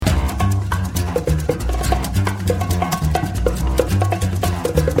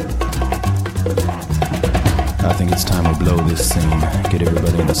this scene. Get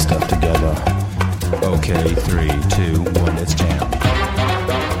everybody in the stuff together. Okay, 3, 2, 1, let's jam.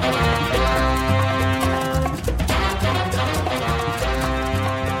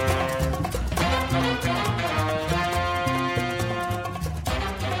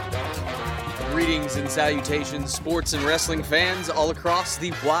 Greetings and salutations, sports and wrestling fans all across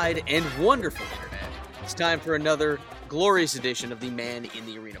the wide and wonderful internet. It's time for another glorious edition of the Man in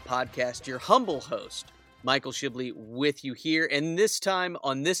the Arena podcast. Your humble host, Michael Shibley, with you here. And this time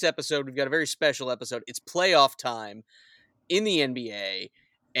on this episode, we've got a very special episode. It's playoff time in the NBA.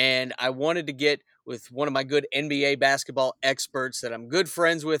 And I wanted to get with one of my good NBA basketball experts that I'm good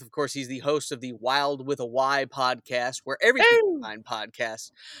friends with. Of course, he's the host of the Wyld with a Y podcast, where everything you find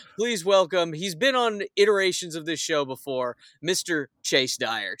podcasts. Please welcome, he's been on iterations of this show before, Mr. Chase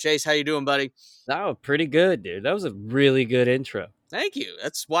Dyer. Chase, how you doing, buddy? Oh, pretty good, dude. That was a really good intro. Thank you.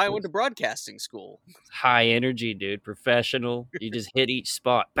 That's why I went to broadcasting school. High energy, dude. Professional. You just hit each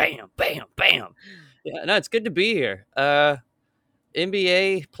spot. Bam, bam, bam. Yeah, no, it's good to be here.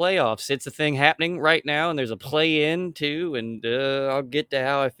 NBA playoffs. It's a thing happening right now, and there's a play-in too, and I'll get to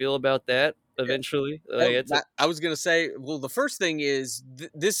how I feel about that eventually. I was going to say, well, the first thing is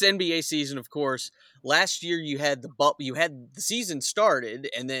this NBA season, of course, last year you had the season started,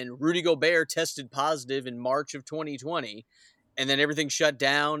 and then Rudy Gobert tested positive in March of 2020, and then everything shut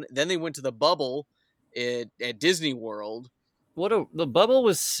down. Then they went to the bubble at Disney World. The bubble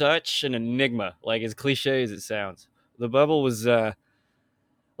was such an enigma, like as cliche as it sounds. The bubble was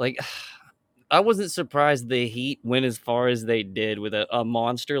I wasn't surprised the Heat went as far as they did with a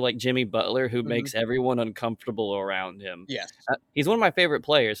monster like Jimmy Butler who makes everyone uncomfortable around him. Yes. He's one of my favorite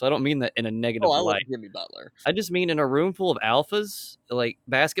players, so I don't mean that in a negative I light. love Jimmy Butler. I just mean in a room full of alphas, like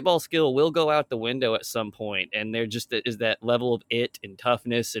basketball skill will go out the window at some point, and there just is that level of it and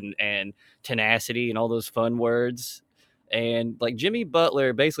toughness and tenacity and all those fun words. And like Jimmy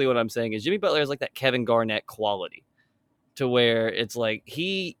Butler, basically what I'm saying is Jimmy Butler has like that Kevin Garnett quality to where it's like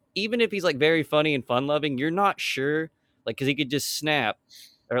even if he's like very funny and fun loving, you're not sure, like, because he could just snap,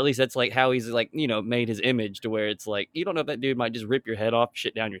 or at least that's like how he's like, made his image to where it's like you don't know if that dude might just rip your head off,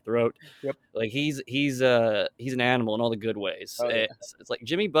 shit down your throat. Yep. Like he's an animal in all the good ways. Oh, yeah. It's like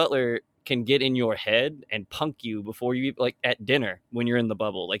Jimmy Butler can get in your head and punk you before you, like at dinner when you're in the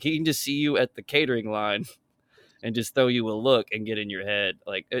bubble. Like he can just see you at the catering line and just throw you a look and get in your head.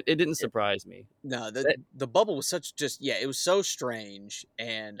 Like it didn't surprise me. No, the bubble was it was so strange,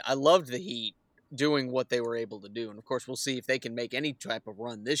 and I loved the Heat doing what they were able to do. And of course, we'll see if they can make any type of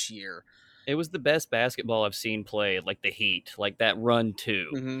run this year. It was the best basketball I've seen played, like the Heat, like that run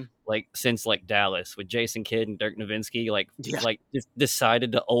too, like since like Dallas with Jason Kidd and Dirk Nowitzki, like just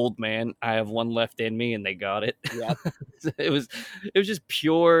decided to old man, I have one left in me, and they got it. Yeah, it was just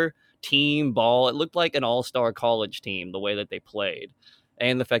pure team ball. It looked like an all-star college team the way that they played,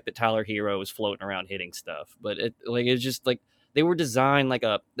 and the fact that Tyler Hero was floating around hitting stuff. But it's just like they were designed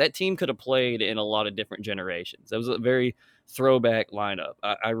that team could have played in a lot of different generations. It was a very throwback lineup.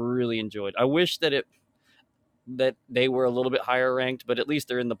 I really enjoyed. I wish that they were a little bit higher ranked, but at least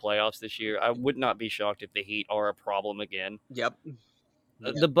they're in the playoffs this year. I would not be shocked if the Heat are a problem again. Yep.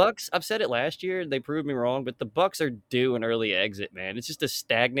 The Bucks, I've said it last year, they proved me wrong, but the Bucks are due an early exit, man. It's just a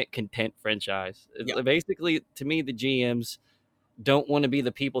stagnant, content franchise. Yep. Basically, to me, the GMs don't want to be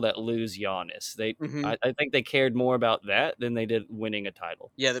the people that lose Giannis. I think they cared more about that than they did winning a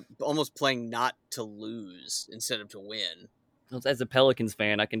title. Yeah, they're almost playing not to lose instead of to win. As a Pelicans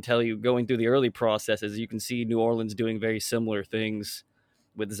fan, I can tell you, going through the early processes, you can see New Orleans doing very similar things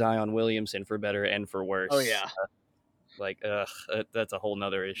with Zion Williamson for better and for worse. Oh, yeah. That's a whole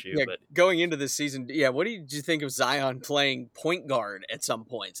nother issue. Yeah, but going into this season, what did you think of Zion playing point guard at some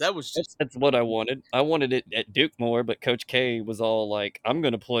points? That's what I wanted. I wanted it at Duke more, but Coach K was all like, I'm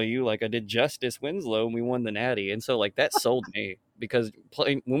going to play you like I did Justice Winslow, and we won the Natty. And so, like, that sold me because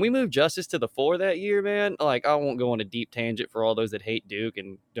when we moved Justice to the 4 that year, man, like, I won't go on a deep tangent for all those that hate Duke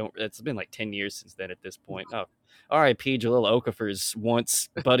and don't. It's been like 10 years since then at this point. Oh, R.I.P. Jahlil Okafor's once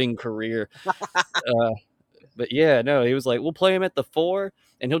budding career. But yeah, no, he was like, we'll play him at the 4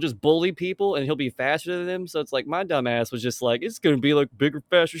 and he'll just bully people and he'll be faster than them. So it's like my dumb ass was just like, it's going to be like bigger,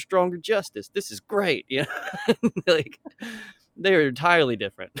 faster, stronger Justice. This is great. You know, like they are entirely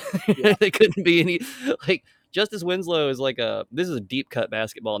different. Yeah. They couldn't be any like Justice Winslow is like this is a deep cut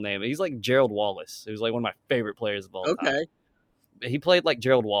basketball name. He's like Gerald Wallace, who's like one of my favorite players of all time. He played like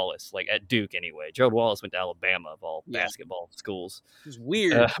Gerald Wallace, like at Duke anyway. Gerald Wallace went to Alabama of all basketball schools. It's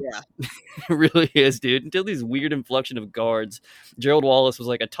weird. It really is, dude. Until these weird inflection of guards, Gerald Wallace was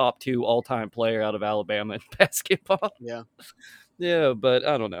like a top 2 all-time player out of Alabama in basketball. Yeah. Yeah, but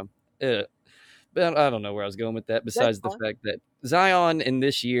I don't know. But I don't know where I was going with that. That's Besides the fine. fact that Zion in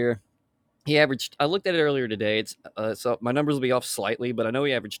this year, he averaged. I looked at it earlier today. It's so my numbers will be off slightly, but I know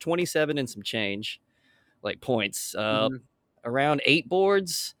he averaged 27 and some change, like points. Mhm. Around 8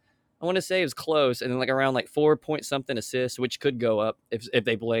 boards. I want to say it was close, and then like around like 4 point something assists, which could go up if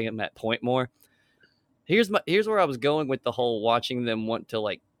they play him at point more. Here's where I was going with the whole watching them want to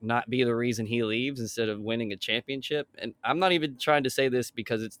like not be the reason he leaves instead of winning a championship. And I'm not even trying to say this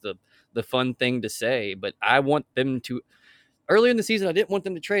because it's the fun thing to say, but I want them to. Earlier in the season, I didn't want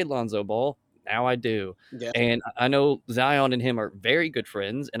them to trade Lonzo Ball. Now I do. Yeah. And I know Zion and him are very good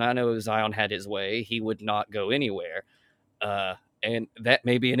friends, and I know if Zion had his way, he would not go anywhere. And that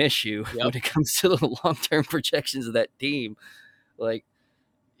may be an issue Yep. when it comes to the long-term projections of that team. Like,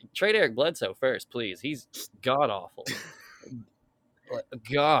 trade Eric Bledsoe first, please. He's god awful.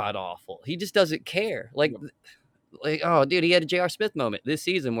 God awful. He just doesn't care. Like, Yep. oh, dude, he had a J.R. Smith moment this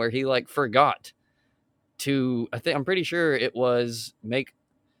season where he like forgot to. I'm pretty sure it was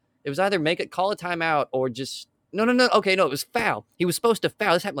either make it, call a timeout, or just no. Okay, no, it was foul. He was supposed to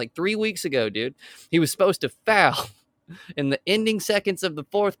foul. This happened like 3 weeks ago, dude. He was supposed to foul in the ending seconds of the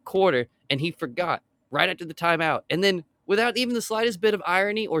fourth quarter, and he forgot right after the timeout. And then, without even the slightest bit of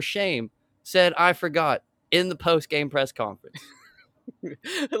irony or shame, said, "I forgot" in the post-game press conference.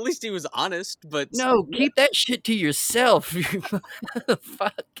 At least he was honest, but No, keep that shit to yourself.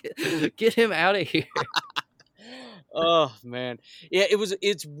 Fuck, get him out of here. Oh man, yeah,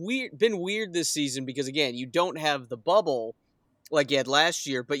 it's weird. Been weird this season because again, you don't have the bubble like you had last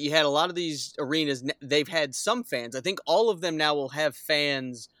year, but you had a lot of these arenas. They've had some fans. I think all of them now will have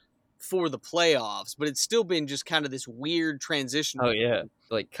fans for the playoffs, but it's still been just kind of this weird transition. Oh yeah,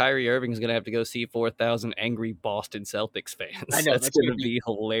 like Kyrie Irving's gonna have to go see 4,000 angry Boston Celtics fans. I know That's gonna be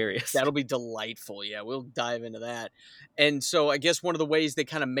hilarious. that'll be delightful. Yeah, we'll dive into that. And so I guess one of the ways they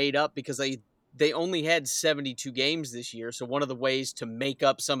kind of made up because they only had 72 games this year, so one of the ways to make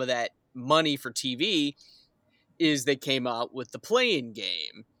up some of that money for TV is they came out with the play-in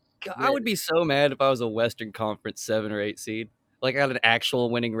game. God, I would be so mad if I was a Western Conference 7 or 8 seed. Like I had an actual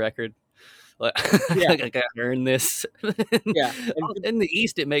winning record. Like, Yeah. I gotta earn this. Yeah. In the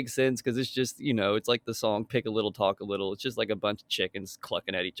East, it makes sense because it's just, it's like the song "Pick a Little, Talk a Little." It's just like a bunch of chickens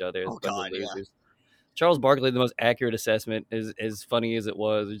clucking at each other. Oh God, yeah. Charles Barkley, the most accurate assessment, is as funny as it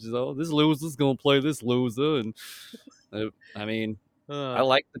was. It's just, oh, this loser's gonna play this loser, and I mean, I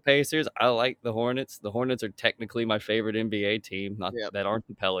like the Pacers. I like the Hornets. The Hornets are technically my favorite NBA team. Not that aren't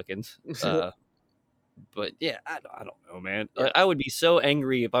the Pelicans. But yeah, I don't know, man. Yeah. I would be so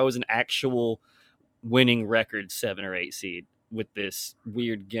angry if I was an actual winning record 7 or 8 seed with this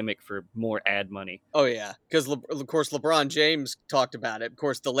weird gimmick for more ad money. Oh yeah, because of course LeBron James talked about it. Of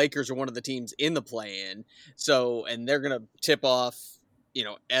course, the Lakers are one of the teams in the play-in, and they're gonna tip off,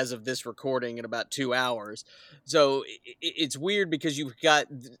 as of this recording in about 2 hours. So it's weird because you've got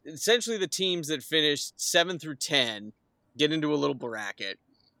essentially the teams that finished 7 through 10 get into a little bracket.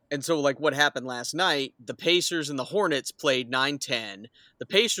 And so, like what happened last night, the Pacers and the Hornets played 9-10. The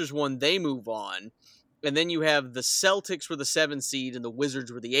Pacers won, they move on. And then you have the Celtics were the 7 seed and the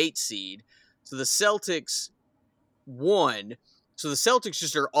Wizards were the 8 seed. So the Celtics won. So the Celtics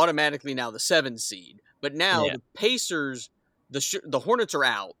just are automatically now the 7 seed. But now the Pacers, the Hornets are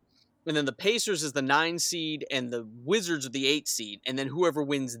out. And then the Pacers is the 9 seed and the Wizards are the 8 seed. And then whoever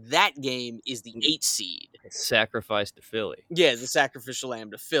wins that game is the 8 seed. Sacrifice to Philly. Yeah, the sacrificial lamb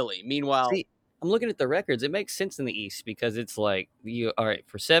to Philly. Meanwhile, see, I'm looking at the records. It makes sense in the East because it's like all right,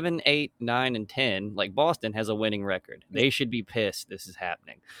 for 7, 8, 9, and 10, like Boston has a winning record. They should be pissed this is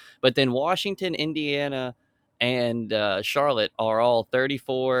happening. But then Washington, Indiana, and Charlotte are all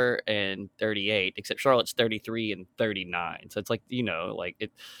 34 and 38, except Charlotte's 33 and 39. So it's like,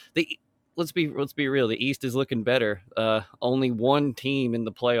 let's be real. The East is looking better. Only one team in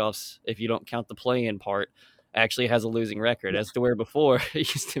the playoffs, if you don't count the play-in part, actually has a losing record, as to where before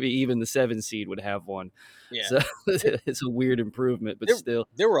it used to be even the 7 seed would have one. Yeah. So it's a weird improvement, but still.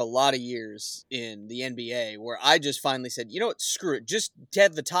 There were a lot of years in the NBA where I just finally said, you know what, screw it. Just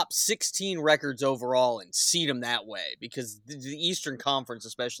have the top 16 records overall and seed them that way. Because the Eastern Conference,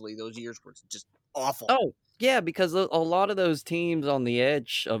 especially, those years were just awful. Oh, yeah, because a lot of those teams on the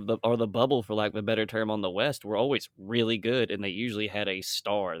edge of the bubble, for lack of a better term, on the West were always really good, and they usually had a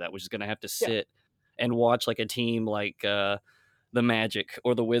star that was going to have to sit and watch like a team like the Magic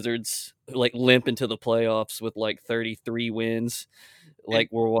or the Wizards like limp into the playoffs with like 33 wins. Like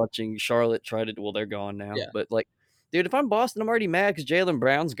we're watching Charlotte try to. Well, they're gone now, but like, dude, if I'm Boston, I'm already mad because Jaylen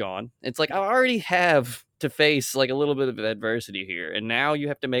Brown's gone. It's like I already have to face like a little bit of adversity here, and now you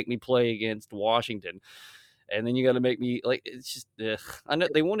have to make me play against Washington. And then you got to make me like it's just ugh. I know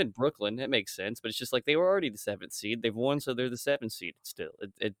they wanted Brooklyn, it makes sense, but it's just like they were already the 7th seed. They've won, so they're the 7th seed still.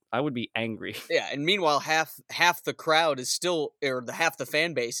 I would be angry. Yeah, and meanwhile, half the crowd is still, or the half the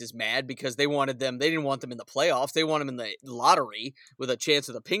fan base is mad because they wanted them. They didn't want them in the playoffs. They want them in the lottery with a chance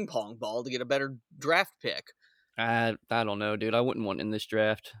of the ping pong ball to get a better draft pick. I don't know, dude. I wouldn't want in this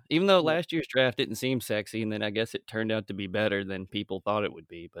draft. Even though Yeah. last year's draft didn't seem sexy, and then I guess it turned out to be better than people thought it would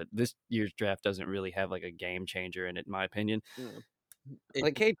be. But this year's draft doesn't really have like a game changer in it, in my opinion. Mm.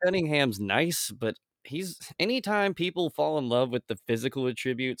 Like Cade Cunningham's nice, but he's anytime people fall in love with the physical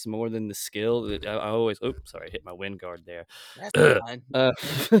attributes more than the skill, I always oops, sorry, I hit my wind guard there. That's fine.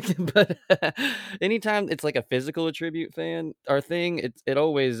 But anytime it's like a physical attribute fan or thing, it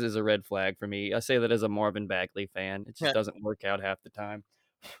always is a red flag for me. I say that as a Marvin Bagley fan. It just doesn't work out half the time.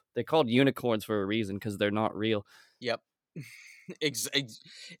 They're called unicorns for a reason because they're not real. Yep.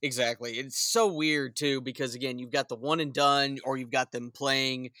 Exactly. It's so weird too because again, you've got the one and done, or you've got them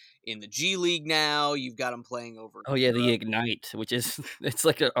playing in the G League now. You've got them playing over. Oh yeah, the Ignite, which is it's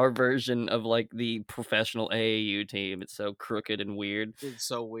like our version of like the professional AAU team. It's so crooked and weird. It's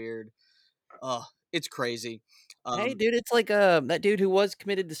so weird. Oh, it's crazy. Hey, dude, it's like that dude who was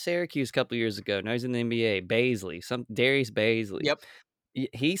committed to Syracuse a couple years ago. Now he's in the NBA. Baisley, some Darius Baisley. Yep.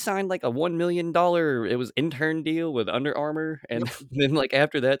 He signed like a $1 million. It was intern deal with Under Armour, and Yep. then like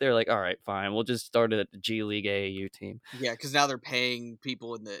after that, they're like, "All right, fine, we'll just start it at the G League AAU team." Yeah, because now they're paying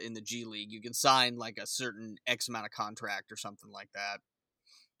people in the G League. You can sign like a certain X amount of contract or something like that.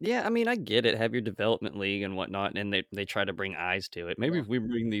 Yeah, I mean, I get it. Have your development league and whatnot, and they try to bring eyes to it. Maybe Yeah. if we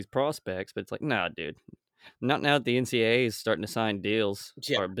bring these prospects, but it's like, nah, dude, not now that the NCAA is starting to sign deals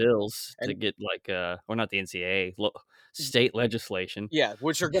Yeah. or bills to And get like, or not the NCAA, state legislation. yeah,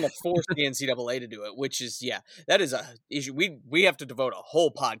 which are going to force the NCAA to do it, which is, yeah, that is a issue. We have to devote a whole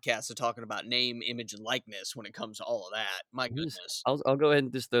podcast to talking about name, image, and likeness when it comes to all of that. My goodness. I'll go ahead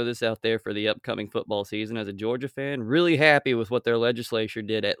and just throw this out there for the upcoming football season. As a Georgia fan, really happy with what their legislature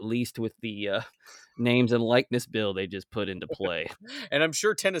did, at least with the names and likeness bill they just put into play. And I'm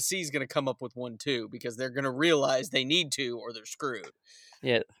sure Tennessee's going to come up with one too, because they're going to realize they need to or they're screwed.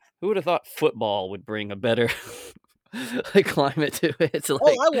 Yeah, who would have thought football would bring a better climate to it? It's like,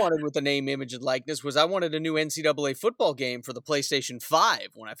 All I wanted with the name, image, and likeness was I wanted a new NCAA football game for the PlayStation 5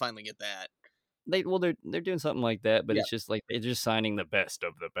 when I finally get that. they're doing something like that, but Yeah. it's just like they're just signing the best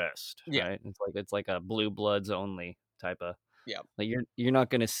of the best, Yeah. right? It's like a blue bloods only type of. Yeah. Like you're not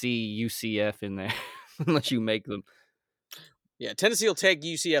gonna see UCF in there unless you make them. Yeah, Tennessee will take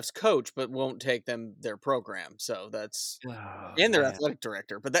UCF's coach, but won't take them their program. So that's Oh, and their man. athletic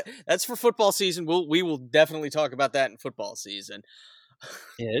director. But that's for football season. We will definitely talk about that in football season.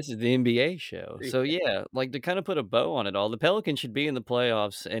 Yeah, this is the NBA show. So yeah, like to kind of put a bow on it all, the Pelicans should be in the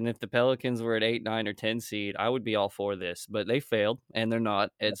playoffs, and if the Pelicans were at 8, 9, or 10 seed, I would be all for this. But they failed, and they're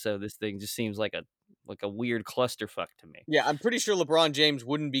not, and so this thing just seems like a weird clusterfuck to me. Yeah, I'm pretty sure LeBron James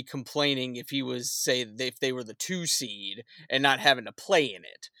wouldn't be complaining if he was if they were the 2 seed and not having to play in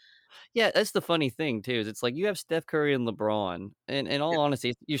it. Yeah, that's the funny thing too. Is it's like you have Steph Curry and LeBron, and in all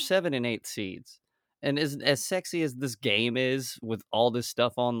honesty, you're 7 and 8 seeds. And as sexy as this game is, with all this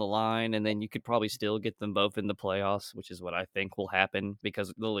stuff on the line, and then you could probably still get them both in the playoffs, which is what I think will happen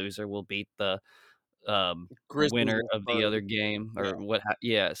because the loser will beat the Grizzlies winner and of the Spurs. other game or Yeah. what.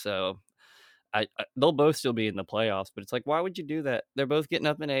 Yeah, so they'll both still be in the playoffs, but it's like, why would you do that? They're both getting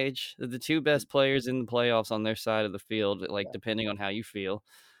up in age. They're the two best players in the playoffs on their side of the field. Like depending on how you feel.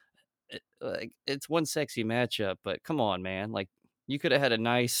 It's one sexy matchup, but come on, man. Like you could have had a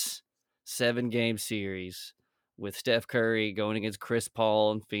nice 7-game series with Steph Curry going against Chris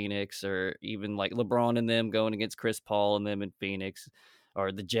Paul and Phoenix, or even like LeBron and them going against Chris Paul and them in Phoenix,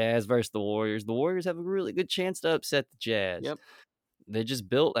 or the Jazz versus the Warriors. The Warriors have a really good chance to upset the Jazz. Yep. They're just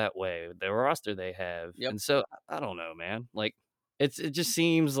built that way, the roster they have. Yep. And so I don't know, man. Like it just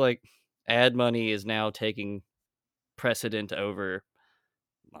seems like ad money is now taking precedent over,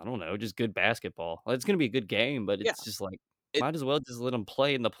 I don't know, just good basketball. It's going to be a good game, but Yeah. it's just like, It- might as well just let them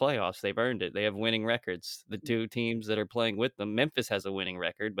play in the playoffs. They've earned it. They have winning records. The two teams that are playing with them, Memphis has a winning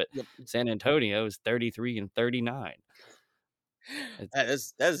record, but Yep. San Antonio is 33 and 39. That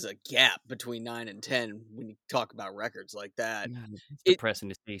is a gap between 9 and 10 when you talk about records like that. It's depressing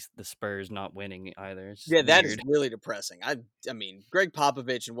to see the Spurs not winning either. It's Yeah, that is weird. really depressing. I mean, Greg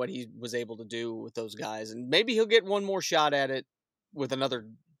Popovich and what he was able to do with those guys, and maybe he'll get one more shot at it with another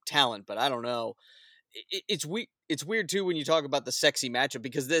talent, but I don't know. It's weird too when you talk about the sexy matchup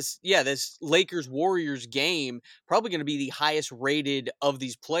because this Lakers Warriors game probably going to be the highest rated of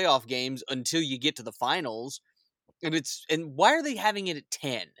these playoff games until you get to the finals. And why are they having it at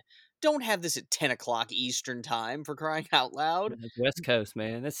 10? don't have this at 10 o'clock Eastern time for crying out loud. It's West Coast,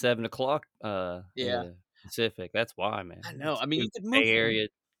 man. That's 7 o'clock. Yeah, Pacific. That's why, man. I know. It's I mean, two you could move. Bay Area,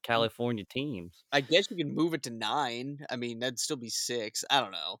 California teams. I guess you can move it to 9. I mean, that'd still be 6. I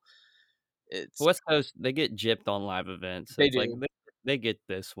don't know. It's West Coast, they get gypped on live events, so they it's like do. they get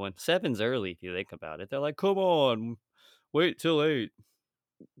this one. 7's early if you think about it. They're like, come on, wait till 8.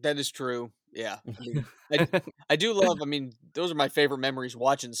 That is true. Yeah. I mean, I do love. I mean, those are my favorite memories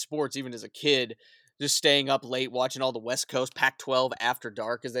watching sports, even as a kid. Just staying up late watching all the West Coast Pac-12 after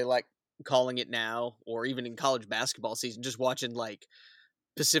dark, as they like calling it now, or even in college basketball season, just watching like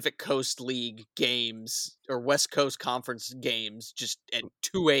Pacific Coast League games or West Coast Conference games just at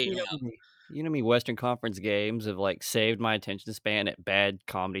 2 You know a.m. me. You know me. Western Conference games have like saved my attention span at bad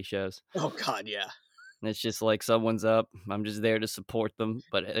comedy shows. Oh God, yeah. And it's just like someone's up. I'm just there to support them,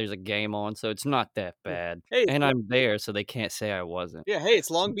 but there's a game on, so it's not that Yeah. bad. Hey, And I'm there, so they can't say I wasn't. yeah, hey,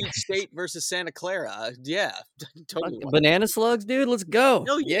 it's Long Beach State versus Santa Clara. Yeah, totally. Banana slugs, dude. Let's go.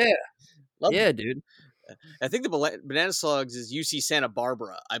 Oh yeah, Yeah, love. yeah, dude. I think the Banana Slugs is UC Santa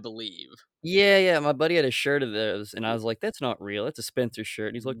Barbara, I believe. Yeah, yeah. My buddy had a shirt of those, and I was like, "That's not real. That's a Spencer shirt."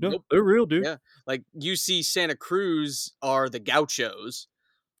 And he's like, "No, Nope. they're real, dude." Yeah, like UC Santa Cruz are the Gauchos.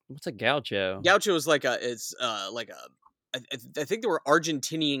 What's a gaucho? Gaucho is like I think they were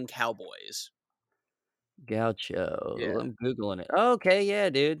Argentinian cowboys. Gaucho. Yeah, I'm googling it. Okay, yeah,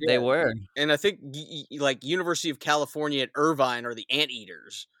 dude. They yeah, were. and I think like University of California at Irvine are the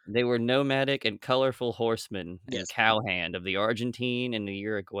Anteaters. They were nomadic and colorful horsemen and Yes, cowhand of the Argentine and the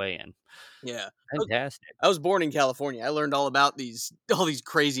Uruguayan. yeah. Fantastic. I was born in California. I learned all about all these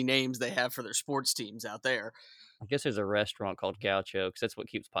crazy names they have for their sports teams out there. I guess there's a restaurant called Gaucho because that's what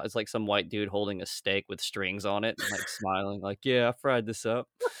keeps. It's like some white dude holding a steak with strings on it, like smiling, like, "Yeah, I fried this up.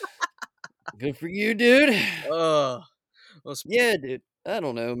 Good for you, dude." Oh, well, Yeah, dude. I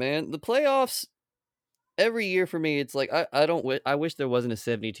don't know, man. The playoffs every year for me, it's like I don't. I wish there wasn't a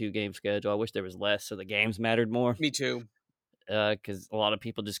 72 game schedule. I wish there was less, so the games mattered more. me too. Because a lot of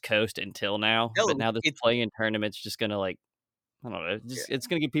people just coast until now. But No, now this it's play-in tournament's just gonna like I don't know. yeah, It's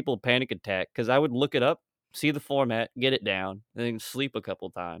gonna give people a panic attack because I would look it up, see the format, get it down, and then sleep a couple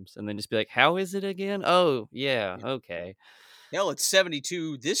times, and then just be like, "How is it again? Oh, yeah, yeah. okay." Hell, it's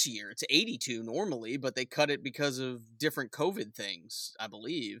 72 this year. It's 82 normally, but they cut it because of different COVID things, I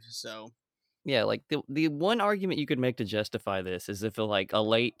believe. So, Yeah, like the one argument you could make to justify this is if like a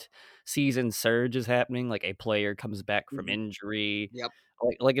late season surge is happening, like a player comes back from mhm, injury, yep.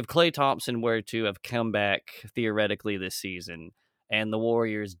 like if Klay Thompson were to have come back theoretically this season, and the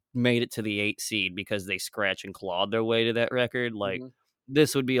Warriors made it to the 8 seed because they scratch and clawed their way to that record, like Mhm,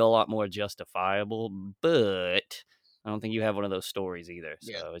 this would be a lot more justifiable. But I don't think you have one of those stories either.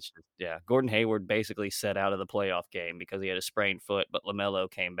 yeah, So it's just, yeah, Gordon Hayward basically set out of the playoff game because he had a sprained foot, but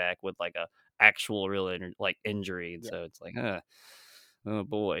LaMelo came back with like a actual real injury, and yeah. so it's like, oh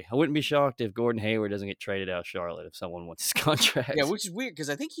boy, I wouldn't be shocked if Gordon Hayward doesn't get traded out of Charlotte if someone wants his Yeah, contract. which is weird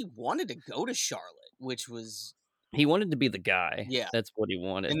because I think he wanted to go to Charlotte, which was, He wanted to be the guy. yeah. That's what he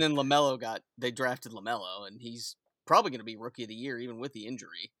wanted. And then they drafted LaMelo, and he's probably going to be rookie of the year, even with the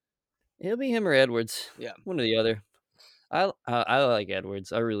injury. It'll be him or Edwards, Yeah. one or the other. I like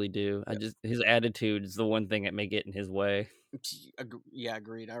Edwards, I really do. I Yep. just his attitude is the one thing that may get in his way. Yeah,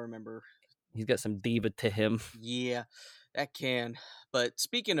 agreed. I remember. He's got some diva to him. Yeah, that can. But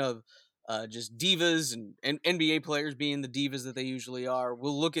speaking of just divas and NBA players being the divas that they usually are,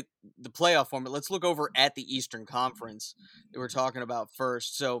 we'll look at the playoff format. Let's look over at the Eastern Conference that we're talking about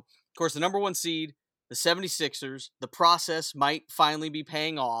first. So, of course, the number one seed, the 76ers, the process might finally be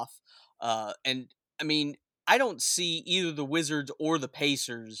paying off. And, I mean, I don't see either the Wizards or the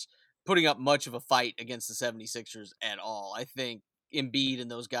Pacers putting up much of a fight against the 76ers at all. I think Embiid and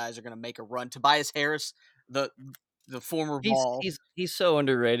those guys are going to make a run. Tobias Harris, the the former He's ball. he's he's so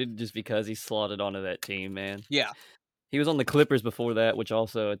underrated just because he's slotted onto that team, man. Yeah. He was on the Clippers before that, which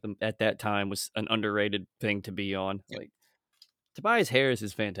also at that time was an underrated thing to be on. Yep. Like Tobias Harris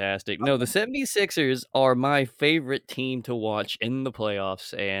is fantastic. I No, the love 76ers are my favorite team to watch in the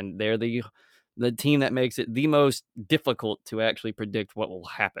playoffs, and they're the team that makes it the most difficult to actually predict what will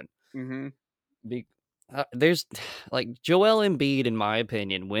happen. Mm-hmm. Be, there's like Joel Embiid, in my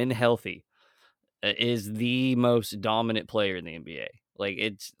opinion, when healthy, is the most dominant player in the NBA.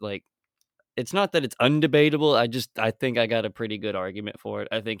 It's not that it's undebatable. I think I got a pretty good argument for it.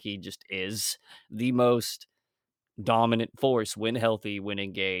 I think he just is the most dominant force when healthy, when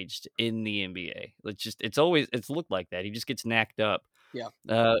engaged in the NBA. It's looked like that. He just gets knacked up. Yeah.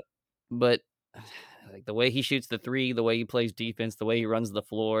 But like the way he shoots the three, the way he plays defense, the way he runs the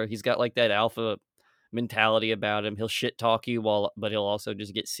floor, he's got like that alpha mentality about him. He'll shit talk you but he'll also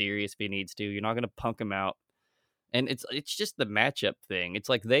just get serious if he needs to. You're not gonna punk him out. And it's just the matchup thing. It's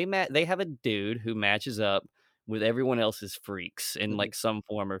like they have a dude who matches up with everyone else's freaks in Mhm. like some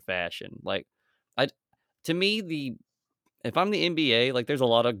form or fashion. Like I to me the if I'm the NBA, like there's a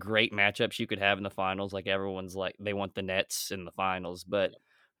lot of great matchups you could have in the finals. Like everyone's like they want the Nets in the finals, but Yep.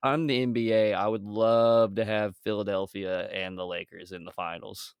 I'm the NBA. I would love to have Philadelphia and the Lakers in the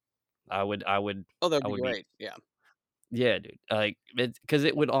finals. Oh, that'd I be would be great. Yeah. yeah, dude. Like it's because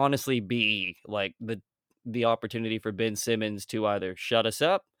it would honestly be like the opportunity for Ben Simmons to either shut us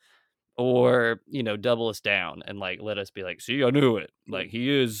up or double us down and like let us be like, see, I knew it. Mm, Like he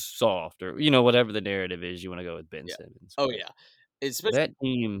is soft or whatever the narrative is you want to go with Ben yeah. Simmons, Oh, but yeah. Especially that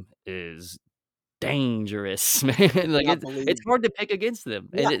team is dangerous, man. I Like cannot it's believe. hard to pick against them,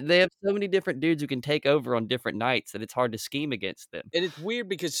 Yeah. and they have so many different dudes who can take over on different nights that it's hard to scheme against them. And it's weird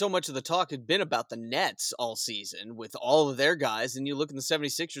because so much of the talk had been about the Nets all season with all of their guys, and you look at the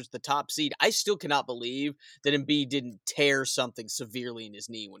 76ers, the top seed. I still cannot believe that Embiid didn't tear something severely in his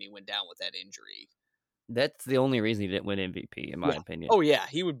knee when he went down with that injury. That's the only reason he didn't win MVP, in my Yeah. opinion. Oh, yeah,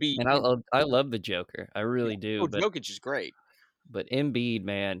 he would be And I love the Joker, I yeah. really do, Oh, but Jokic is great. Embiid,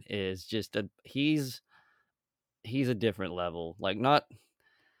 man, is just he's a different level. Like not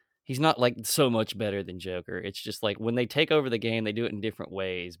he's not like so much better than Joker. It's just like when they take over the game, they do it in different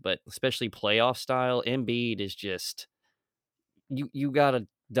ways, but especially playoff style, Embiid is just you gotta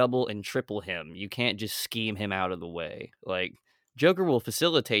double and triple him. You can't just scheme him out of the way. Like Joker will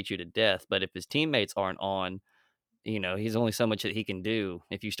facilitate you to death, but if his teammates aren't on, he's only so much that he can do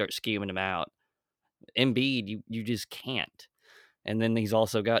if you start scheming him out. Embiid, you just can't. And then he's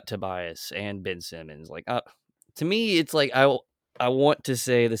also got Tobias and Ben Simmons. Like to me, it's like I want to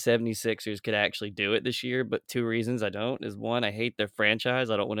say the 76ers could actually do it this year, but two reasons I don't is one, I hate their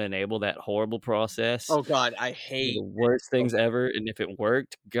franchise. I don't want to enable that horrible process. Oh god, I One of hate the worst oh, things ever. And if it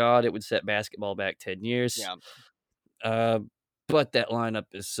worked, God, it would set basketball back 10 years. yeah. Uh, but that lineup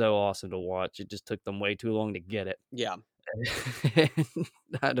is so awesome to watch. It just took them way too long to get it. Yeah.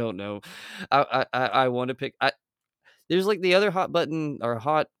 I don't know. I want to pick. There's like the other hot button or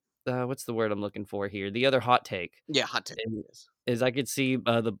hot. What's the word I'm looking for here? The other hot take Yeah, hot take. is, Yes. is I could see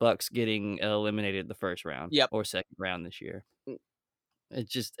the Bucks getting eliminated the first round Yep. or second round this year. Mm,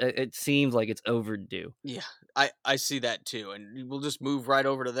 It seems like it's overdue. yeah, I see that too, and we'll just move right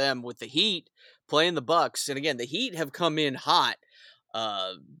over to them with the Heat playing the Bucks, and again, the Heat have come in hot,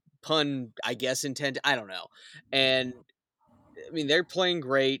 uh, pun, I guess, intent, I don't know, and I mean, they're playing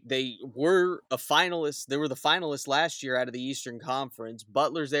great. They were a finalist. They were the finalists last year out of the Eastern Conference.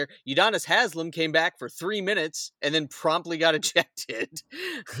 Butler's there. Udonis Haslam came back for 3 minutes and then promptly got ejected.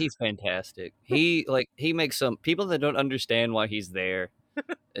 He's fantastic. He makes some people that don't understand why he's there.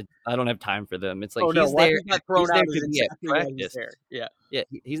 I don't have time for them. It's like Oh no, he's why there. he got He's thrown there out to is be at exactly why he's practice. there. Yeah. Yeah,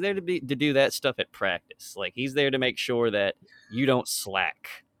 he's there to do that stuff at practice. Like he's there to make sure that you don't slack.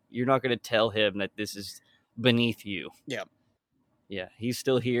 You're not going to tell him that this is beneath you. Yeah. Yeah, he's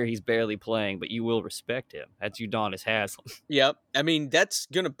still here. He's barely playing, but you will respect him. That's Udonis Haslam. Yep. I mean, that's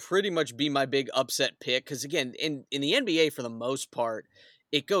going to pretty much be my big upset pick because again, in the NBA for the most part,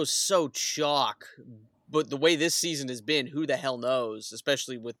 it goes so chalk. But the way this season has been, who the hell knows,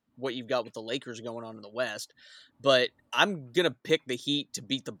 especially with what you've got with the Lakers going on in the West. But I'm going to pick the Heat to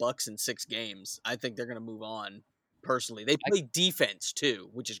beat the Bucks in 6 games. I think they're going to move on personally. They play defense too,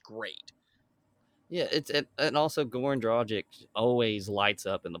 which is great. Yeah, and also Goran Dragic always lights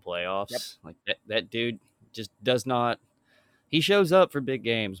up in the Yep. playoffs. Like that dude just does not. He shows up for big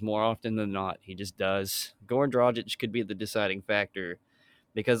games more often than not. He just does. Goran Dragic could be the deciding factor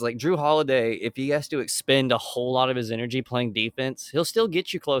because, like Drew Holiday, if he has to expend a whole lot of his energy playing defense, he'll still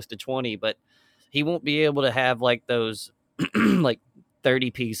get you close to 20, but he won't be able to have like those like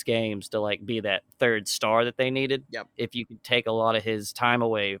 30-piece games to like be that third star that they needed. Yep. If you could take a lot of his time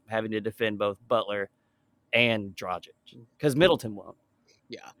away having to defend both Butler and Dragic, because Middleton won't.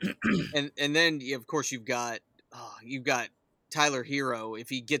 Yeah. and then of course you've got Tyler Hero. If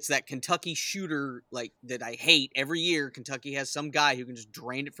he gets that Kentucky shooter like that I hate every year, Kentucky has some guy who can just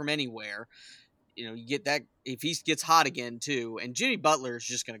drain it from anywhere. You get that if he gets hot again too, and Jimmy Butler is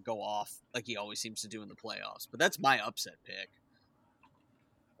just going to go off like he always seems to do in the playoffs. But that's my upset pick.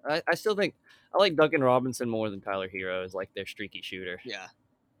 I still think I like Duncan Robinson more than Tyler Hero is like their streaky shooter. Yeah,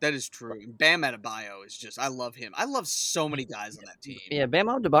 that is true. And Bam Adebayo is just I love him. I love so many guys on that team. Yeah, Bam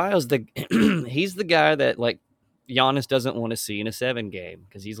Adebayo's he's the guy that like Giannis doesn't want to see in a 7 game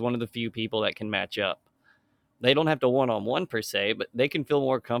because he's one of the few people that can match up. They don't have to one-on-one per se, but they can feel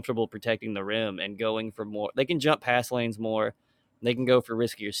more comfortable protecting the rim and going for more. They can jump pass lanes more. they can go for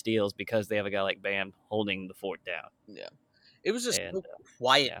riskier steals because they have a guy like Bam holding the fort down. Yeah. It was just And so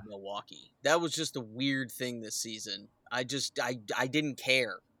quiet yeah. in Milwaukee. That was just a weird thing this season. I didn't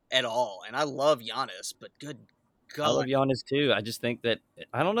care at all. And I love Giannis, but good I God. love Giannis too. I just think that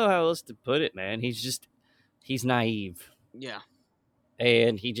I don't know how else to put it, man. He's naive. Yeah.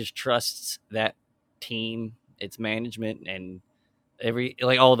 And he just trusts that team, its management, and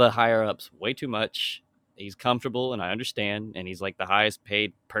all the higher ups way too much. He's comfortable, and I understand, and he's like the highest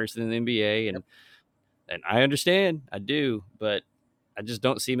paid person in the NBA, Yep. and I understand, I do, but I just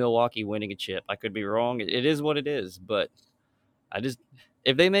don't see Milwaukee winning a chip. I could be wrong. It is what it is, but I just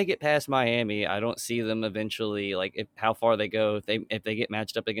if they make it past Miami, I don't see them eventually how far they go if they get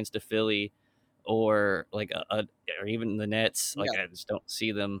matched up against a Philly or or even the Nets. Yeah. I just don't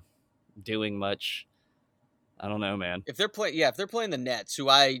see them doing much. I don't know, man. If they're playing the Nets, who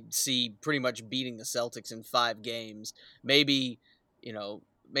I see pretty much beating the Celtics in 5 games, maybe,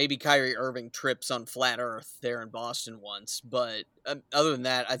 maybe Kyrie Irving trips on flat earth there in Boston once, but other than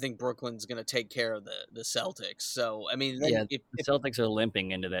that, I think Brooklyn's going to take care of the Celtics. So, I mean, then Yeah, the Celtics are limping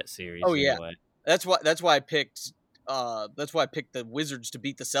into that series oh yeah, anyway. that's why I picked the Wizards to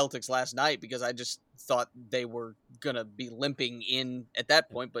beat the Celtics last night, because I just thought they were gonna be limping in at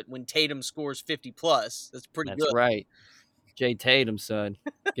that point. But when Tatum scores 50 plus, that's pretty That's good. right. Jay Tatum, son,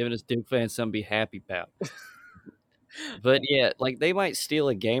 giving us Duke fans something to be happy about. But yeah, they might steal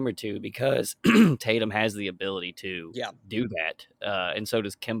a game or two because Tatum has the ability to Yeah. do that, and so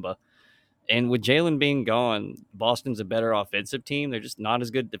does Kemba. And with Jalen being gone, Boston's a better offensive team. They're just not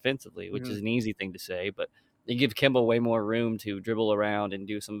as good defensively, which is an easy thing to say. But you give Kemba way more room to dribble around and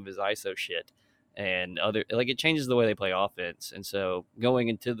do some of his ISO shit, and it changes the way they play offense. And so going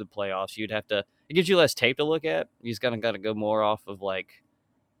into the playoffs, it gives you less tape to look at. You just got to go more off of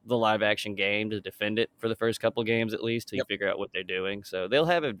the live action game to defend it for the first couple games at least till you figure out what they're doing. So they'll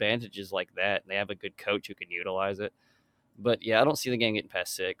have advantages like that, and they have a good coach who can utilize it. But yeah, I don't see the game getting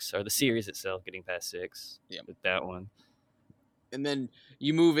past 6 or the series itself getting past 6 with that one. And then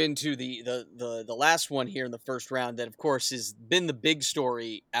you move into the last one here in the first round that, of course, has been the big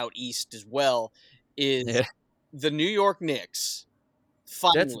story out east as well, is the New York Knicks.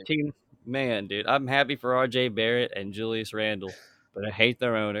 Finally. That's a team, man, dude. I'm happy for RJ Barrett and Julius Randle, but I hate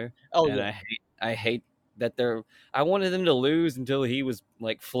their owner. Oh, and yeah. I hate that I wanted them to lose until he was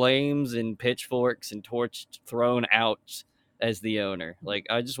flames and pitchforks and torch thrown out as the owner.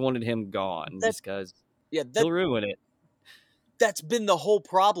 I just wanted him gone just because he'll ruin it. That's been the whole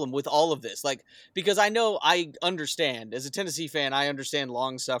problem with all of this. Because I understand, as a Tennessee fan, I understand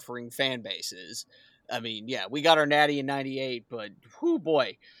long-suffering fan bases. I mean, yeah, we got our natty in 98, but whoo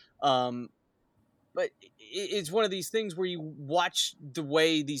boy. But it's one of these things where you watch the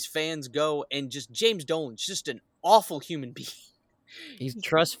way these fans go, and just James Dolan's just an awful human being. He's a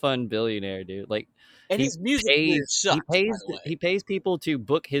trust fund billionaire, dude. And his music career sucks, by the way. He pays people to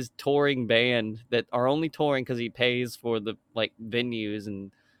book his touring band that are only touring because he pays for the venues,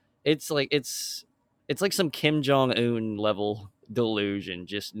 and it's like some Kim Jong-un level delusion.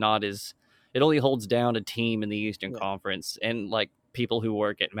 Just not as it only holds down a team in the Eastern Conference and people who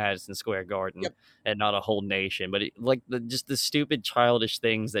work at Madison Square Garden and not a whole nation. But just the stupid childish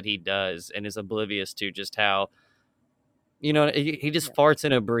things that he does and is oblivious to just how. He just farts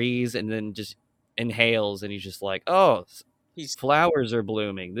in a breeze and then just inhales, and he's just like, "Oh, flowers are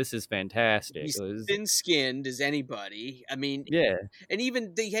blooming. This is fantastic." He's thin-skinned as anybody. I mean, yeah. And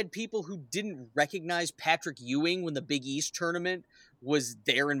even they had people who didn't recognize Patrick Ewing when the Big East tournament was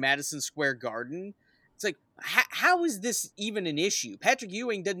there in Madison Square Garden. It's like, how is this even an issue? Patrick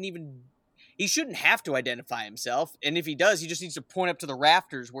Ewing he shouldn't have to identify himself. And if he does, he just needs to point up to the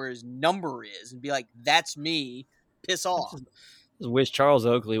rafters where his number is and be like, "That's me. Piss off." I wish Charles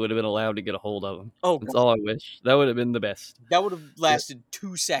Oakley would have been allowed to get a hold of him. Oh, that's God. all I wish. That would have been the best. That would have lasted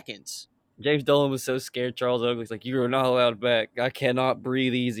 2 seconds. James Dolan was so scared. Charles Oakley's like, "You are not allowed back. I cannot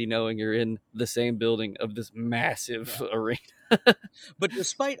breathe easy knowing you're in the same building of this massive arena." But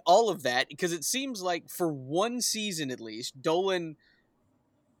despite all of that, because it seems like for one season at least, Dolan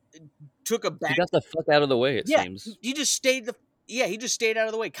took a back. He got the fuck out of the way. It seems he just stayed he just stayed out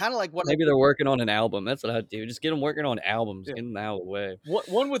of the way. Kind of like what maybe they're working on an album. That's what I'd do. Just get them working on albums. Get them out of the way.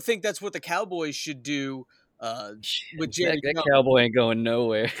 One would think that's what the Cowboys should do with Jerry that Cowboy ain't going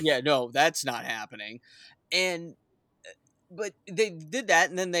nowhere. Yeah, no, that's not happening. But they did that,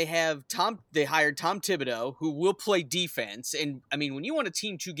 and then they hired Tom Thibodeau, who will play defense. And I mean, when you want a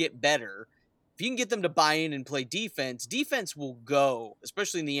team to get better, if you can get them to buy in and play defense will go,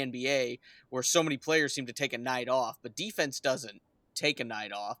 especially in the NBA where so many players seem to take a night off, but defense doesn't take a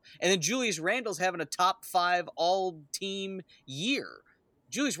night off. And then Julius Randle's having a top 5 all-team year.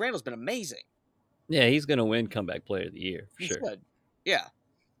 Julius Randle's been amazing. Yeah, he's gonna win comeback player of the year for He sure. should. Yeah.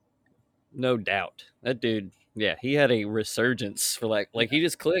 No doubt. That dude, yeah, he had a resurgence for like he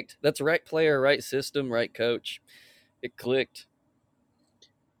just clicked. That's the right player, right system, right coach. It clicked.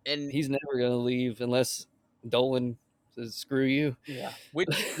 And he's never gonna leave unless Dolan says screw you. yeah, which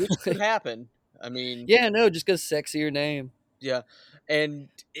could happen. I mean, Yeah, no, just because sexier name. yeah. And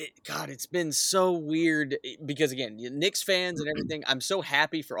God, it's been so weird because again, Knicks fans and everything, I'm so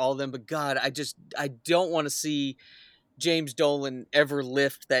happy for all of them, but God, I don't want to see James Dolan ever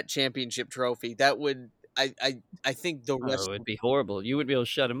lift that championship trophy. That would I think the rest Oh, it'd be horrible. You wouldn't be able to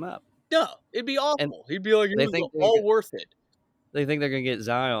shut him up. no, it'd be And awful. He'd be like, it they was think all worth it. they think they're gonna get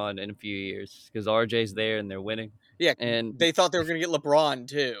Zion in a few years because RJ's there and they're winning. Yeah, And they thought they were going to get LeBron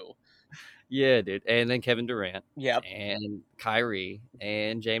too. yeah, dude. And then Kevin Durant. Yep. And Kyrie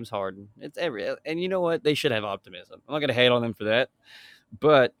and James Harden. It's and you know what? They should have optimism. I'm not gonna hate on them for that.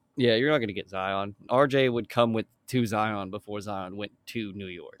 But yeah, you're not gonna get Zion. RJ would come to Zion before Zion went to New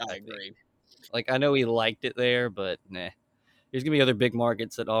York. I agree. Like I know he liked it there, but nah. There's gonna be other big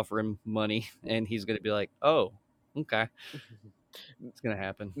markets that offer him money, and he's gonna be like, "Oh, okay, it's gonna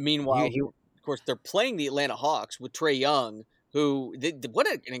happen." Meanwhile, of course, they're playing the Atlanta Hawks with Trae Young, who what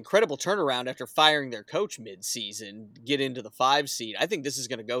an incredible turnaround after firing their coach mid-season, get into the 5 seed. I think this is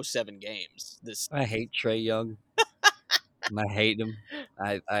going to go 7 games. I hate Trae Young. I hate him.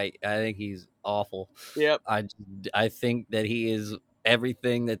 I think he's awful. Yep. I think that he is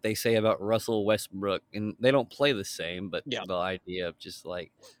everything that they say about Russell Westbrook, and they don't play the same, but Yeah. the idea of just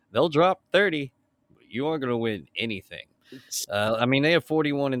like they'll drop 30, but you aren't going to win anything. I mean, they have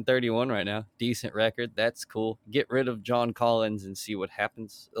 41-31 right now. Decent record. That's cool. Get rid of John Collins and see what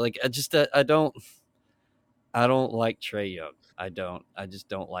happens. Like, I don't like Trae Young. I just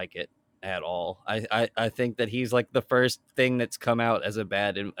don't like it at all. I think that he's like the first thing that's come out as a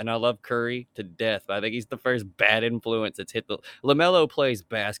bad, and I love Curry to death, but I think he's the first bad influence that's hit the. LaMelo plays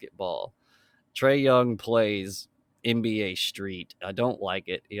basketball. Trae Young plays NBA Street. I don't like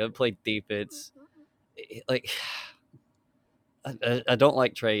it. He doesn't play defense. Like, I don't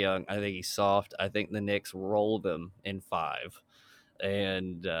like Trae Young. I think he's soft. I think the Knicks rolled him in 5.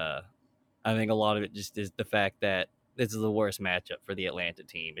 And I think a lot of it just is the fact that this is the worst matchup for the Atlanta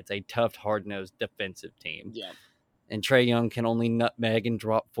team. It's a tough, hard-nosed defensive team. Yeah. And Trae Young can only nutmeg and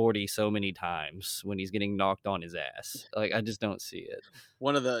drop 40 so many times when he's getting knocked on his ass. Like, I just don't see it.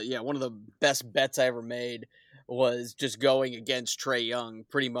 One of the best bets I ever made was just going against Trae Young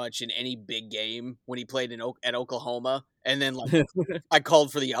pretty much in any big game when he played at Oklahoma. And then like I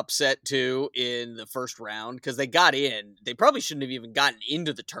called for the upset too in the first round because they got in. They probably shouldn't have even gotten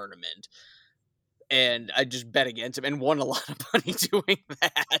into the tournament. And I just bet against him and won a lot of money doing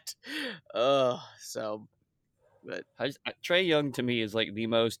that. But Trae Young to me is like the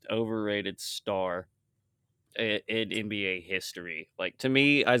most overrated star in NBA history. Like to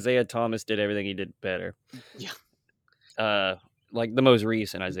me, Isaiah Thomas did everything he did better. Yeah. Like the most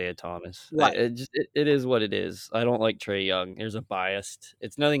recent Isaiah Thomas. Right. It is what it is. I don't like Trae Young. There's a bias.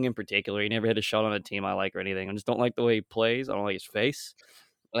 It's nothing in particular. He never had a shot on a team I like or anything. I just don't like the way he plays. I don't like his face.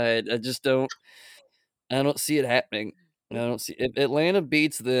 I just don't. I don't see it happening. I don't see if Atlanta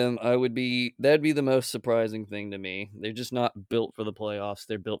beats them. That'd be the most surprising thing to me. They're just not built for the playoffs.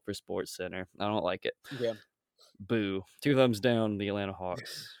 They're built for Sports Center. I don't like it. Yeah. Boo. 2 thumbs down. The Atlanta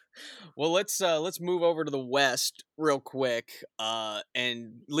Hawks. Well, let's move over to the West real quick,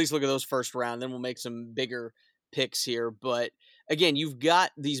 and at least look at those first round. Then we'll make some bigger picks here. But again, you've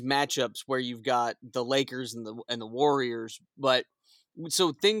got these matchups where you've got the Lakers and the Warriors, but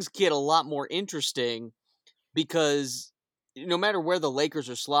so things get a lot more interesting because no matter where the Lakers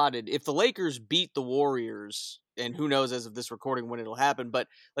are slotted, if the Lakers beat the Warriors, and who knows as of this recording when it'll happen, but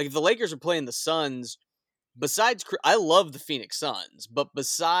like if the Lakers are playing the Suns. I love the Phoenix Suns, but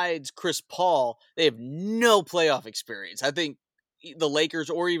besides Chris Paul, they have no playoff experience. I think the Lakers,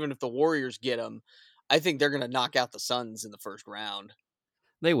 or even if the Warriors get them, I think they're going to knock out the Suns in the first round.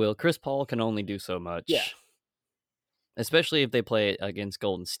 They will. Chris Paul can only do so much. Yeah. Especially if they play against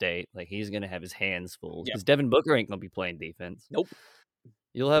Golden State. Like, he's going to have his hands full. Yeah. Because Devin Booker ain't going to be playing defense. Nope.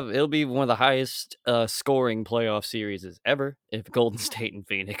 It'll be one of the highest scoring playoff series ever if Golden State and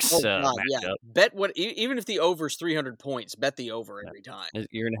Phoenix match up. Bet even if the over's 300 points, bet the over every time.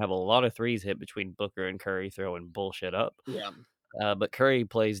 You're going to have a lot of threes hit between Booker and Curry throwing bullshit up. Yeah. But Curry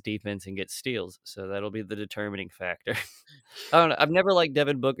plays defense and gets steals, so that'll be the determining factor. I don't know. I've never liked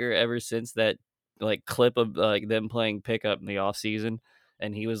Devin Booker ever since that like clip of like them playing pickup in the offseason,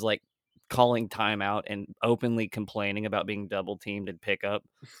 and he was like calling timeout and openly complaining about being double teamed in pickup,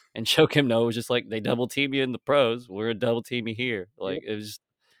 and Joakim Noah was just like, they double team you in the pros, we're a double team you here. Like, it was just,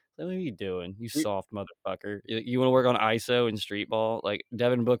 what are you doing, you Yep. soft motherfucker? You want to work on ISO and street ball? Like,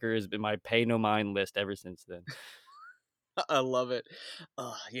 Devin Booker has been my pay no mind list ever since then. I love it.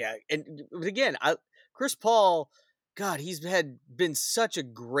 Yeah, and but again, Chris Paul, God, he's been such a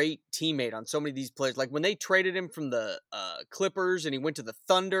great teammate on so many of these players. Like when they traded him from the Clippers and he went to the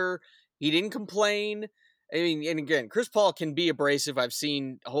Thunder, he didn't complain. I mean, and again, Chris Paul can be abrasive. I've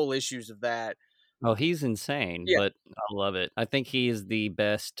seen whole issues of that. Oh, he's insane, Yeah, but I love it. I think he is the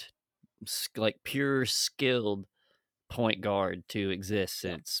best, like, pure skilled point guard to exist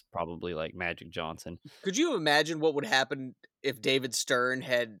yeah. since probably like Magic Johnson. Could you imagine what would happen if David Stern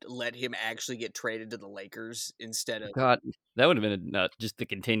had let him actually get traded to the Lakers instead of? God, that would have been just the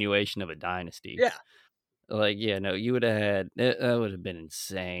continuation of a dynasty. Yeah, Like, yeah, no, you would have had that would have been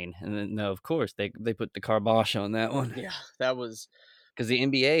insane. And then, no, of course they put the kibosh on that one yeah, that was. because the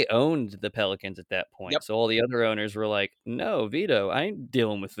NBA owned the Pelicans at that Yep. point. So all the other owners were like, "No, veto, I ain't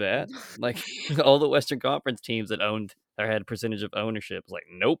dealing with that." Like all the Western Conference teams that owned or had a percentage of ownership was like,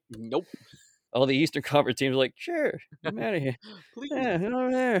 "Nope." Nope. All the Eastern Conference teams were like, "Sure, I'm out of here. Please Yeah, get over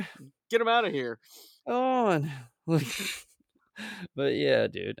there. get him out of here. Go on." Like, but yeah,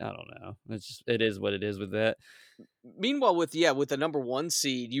 dude, I don't know. It is what it is with that. Meanwhile, with the number one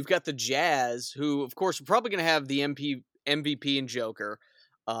seed, you've got the Jazz, who of course are probably going to have the MVP and Joker,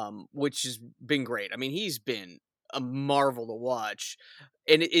 which has been great. I mean, he's been a marvel to watch,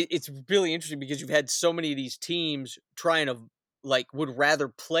 and it's really interesting because you've had so many of these teams trying to would rather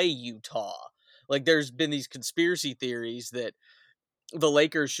play Utah. Like, there's been these conspiracy theories that the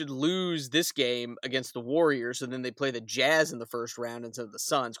Lakers should lose this game against the Warriors, and then they play the Jazz in the first round instead of the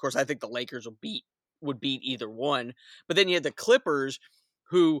Suns. Of course, I think the Lakers would beat either one. But then you had the Clippers,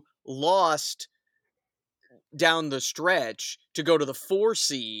 who lost down the stretch to go to the 4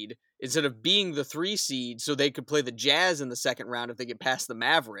 seed instead of being the 3 seed, so they could play the Jazz in the second round if they get past the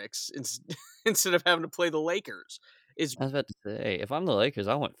Mavericks instead of having to play the Lakers. Is I was about to say, if I'm the Lakers,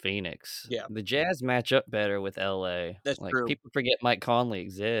 I want Phoenix. Yeah, The Jazz match up better with LA. that's Like, true. people forget Mike Conley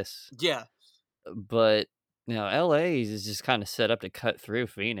exists, Yeah, but LA is just kind of set up to cut through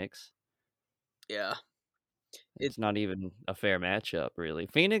Phoenix. yeah. It It's not even a fair matchup, really.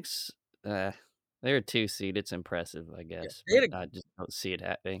 Phoenix, they're a 2 seed. It's impressive, I yeah. guess, They but had a I just don't see it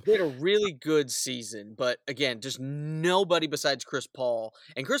happening. They had a really good season, but again, just nobody besides Chris Paul.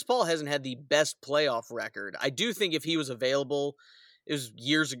 And Chris Paul hasn't had the best playoff record. I do think if he was available, it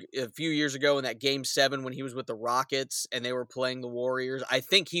was a few years ago in that Game 7 when he was with the Rockets and they were playing the Warriors. I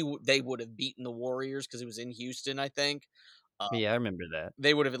think they would have beaten the Warriors because it was in Houston, I think. Uh, Yeah, I remember that.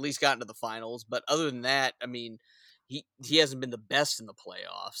 they would have at least gotten to the finals. But other than that, I mean, he hasn't been the best in the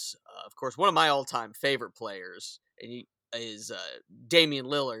playoffs. Of course, one of my all time favorite players is Damian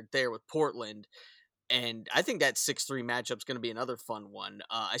Lillard there with Portland, and I think that 6-3 matchup's going to be another fun one.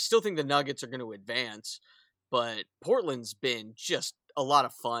 I still think the Nuggets are going to advance, but Portland's been just a lot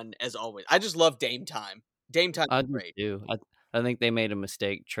of fun as always. I just love Dame time. Dame time I is do great. too. I think they made a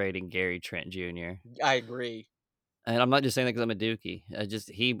mistake trading Gary Trent Jr. I agree. And I'm not just saying that because I'm a Dookie.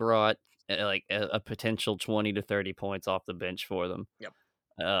 He brought like a potential 20 to 30 points off the bench for them Yep.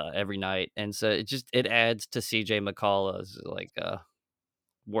 every night, and so it adds to CJ McCullough's like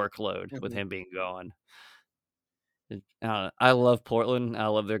workload with Mhm. him being gone. I love Portland. I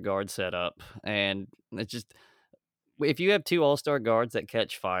love their guard setup, and it's just if you have 2 all-star guards that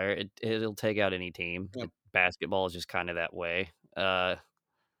catch fire, it'll take out any team. Yep. Basketball is just kind of that way.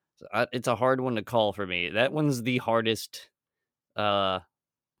 It's a hard one to call for me. That one's the hardest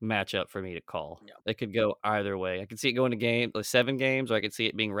matchup for me to call. Yep. It could go either way. I could see it going to like 7 games, or I could see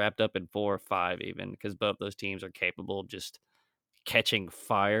it being wrapped up in 4 or 5 even, because both those teams are capable of just catching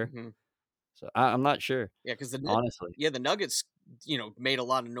fire. Mhm. So I'm not sure, Yeah, because honestly. the Nuggets, made a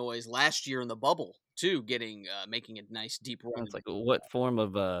lot of noise last year in the bubble too, making a nice deep run. It's like what form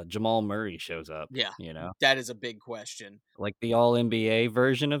of Jamal Murray shows up, Yeah, you know? that is a big question. Like the all NBA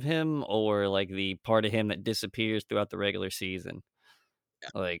version of him, or like the part of him that disappears throughout the regular season.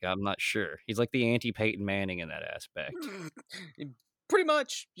 Like, I'm not sure. He's like the anti Peyton Manning in that aspect. Pretty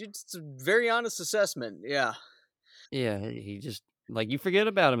much, it's a very honest assessment. Yeah, Yeah, he just like you forget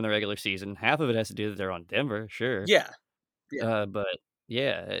about him in the regular season. Half of it has to do that they're on Denver, sure. yeah, yeah, But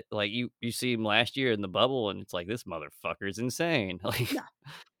yeah, like you see him last year in the bubble, and it's like this motherfucker is insane. Like, yeah.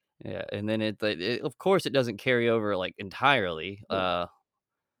 yeah, and then of course it doesn't carry over like entirely. Oh,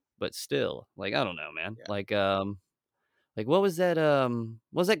 But still, like I don't know, man. yeah. Like Like, what was that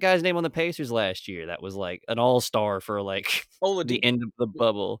guy's name on the Pacers last year that was, like, an all-star for, like, the Oladipo. end of the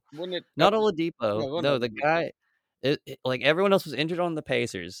bubble? Wasn't it? Not No, Oladipo. it wasn't No, the Oladipo. guy like, everyone else was injured on the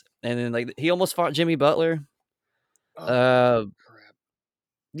Pacers, and then, like, he almost fought Jimmy Butler. Oh, Uh, crap.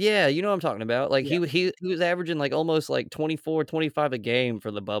 yeah, you know what I'm talking about. Like, Yeah. he was averaging, like, almost, like, 24, 25 a game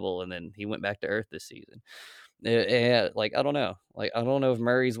for the bubble, and then he went back to earth this season. Yeah, like, I don't know. Like, I don't know if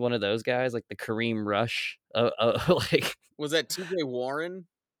Murray's one of those guys, like the Kareem Rush, like Was that TJ Warren?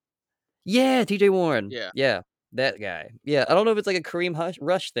 yeah, TJ Warren. Yeah. Yeah, that guy. Yeah, I don't know if it's like a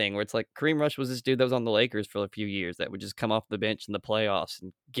Rush thing where it's like Kareem Rush was this dude that was on the Lakers for a few years that would just come off the bench in the playoffs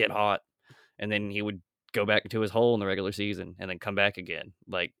and get hot, and then he would go back into his hole in the regular season and then come back again.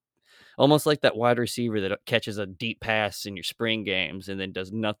 Like, almost like that wide receiver that catches a deep pass in your spring games and then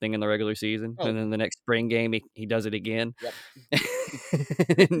does nothing in the regular season, Oh, and then the next spring game, he does it again. yep.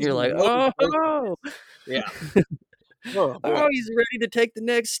 And you're like, "Oh, Yeah. Oh, boy. oh, he's ready to take the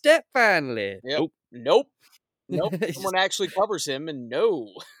next step finally." Yep. Nope. Nope. Nope. He's Someone just actually covers him, and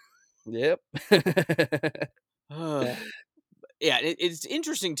no. yep. Uh, yeah, it's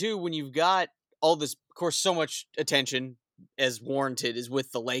interesting too when you've got all this, of course, so much attention as warranted is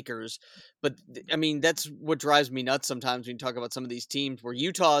with the Lakers, but I mean that's what drives me nuts sometimes when you talk about some of these teams where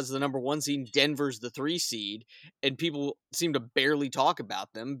Utah is the number 1 seed, Denver's the 3 seed, and people seem to barely talk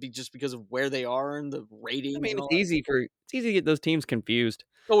about them just because of where they are and the I ratings mean, and it's all that. easy to get those teams confused.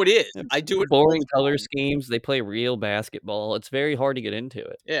 Oh, it is. Yep. I do it all Boring the color time. schemes, they play real basketball. It's very hard to get into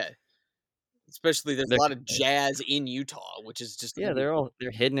it. Yeah, especially there's They're a lot of jazz in Utah, which is just yeah, amazing.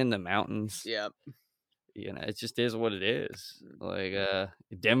 they're hidden in the mountains. Yeah. You know, it just is what it is. Like,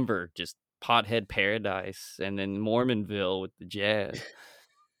 Denver, just pothead paradise, and then Mormonville with the Jazz.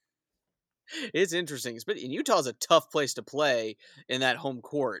 It's interesting, but in Utah's a tough place to play in that home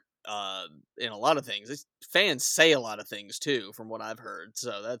court. In a lot of things, fans say a lot of things too, from what I've heard.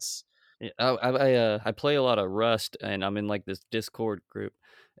 So that's Yeah, I play a lot of Rust, and I'm in, like, this Discord group,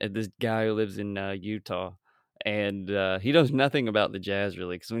 and this guy who lives in, Utah, and, he knows nothing about the Jazz,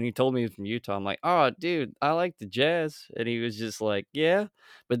 really. Because when he told me he's from Utah, I'm like, "Oh, dude, I like the Jazz," and he was just like, "Yeah,"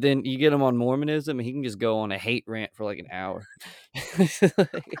 but then you get him on Mormonism, and he can just go on a hate rant for, like, an hour.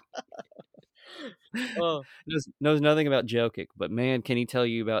 uh, Knows nothing about Jokic, but, man, can he tell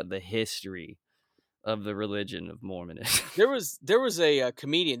you about the history of the religion of Mormonism. there was a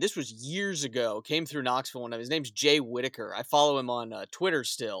comedian. This was years ago. Came through Knoxville. His name's Jay Whitaker. I follow him on Twitter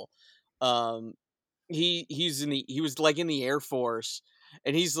still. Um, he was like in the Air Force,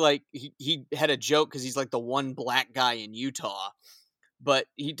 and he's like he had a joke because he's like the one black guy in Utah. But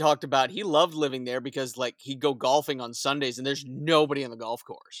he talked about he loved living there because like he'd go golfing on Sundays and there's nobody on the golf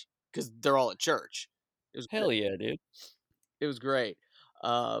course because they're all at church. It was Hell yeah, dude. it was great.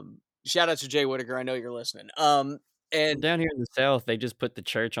 Shout out to Jay Whitaker. I know you're listening. And Down here in the South, they just put the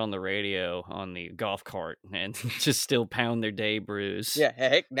church on the radio on the golf cart and just still pound their day brews. yeah,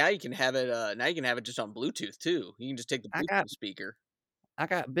 heck, now you can have it. Now you can have it just on Bluetooth too. You can just take the I got Bluetooth speaker. I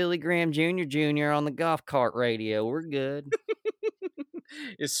got Billy Graham Jr. on the golf cart radio. We're good.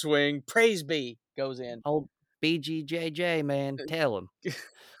 His swing, praise be, goes in. Old BGJJ, man, tell him.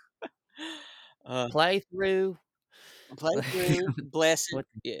 Uh, Play through. play through, blessed, What?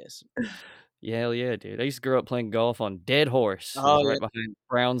 yes. Yeah, hell yeah, dude. I used to grow up playing golf on Dead Horse. It was Oh right yeah, behind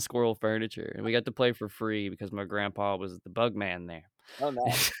Brown Squirrel Furniture, and we got to play for free because my grandpa was the bug man there. oh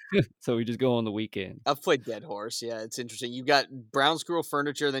no. So we just go on the weekends. I've played Dead Horse. Yeah, it's interesting. You've got Brown Squirrel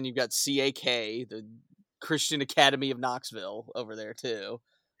Furniture, then you've got CAK, the Christian Academy of Knoxville, over there too.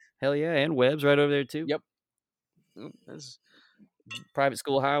 Hell yeah, and Webb's right over there too. Yep. That's, Private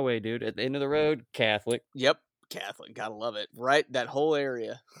school highway, dude. At the end of the road, Catholic. yep. Catholic, gotta love it. Right, that whole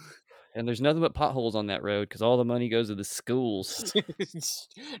area. And there's nothing but potholes on that road because all the money goes to the schools.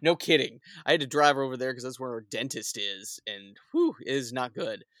 No kidding. I had to drive over there because that's where our dentist is, and whew, it is not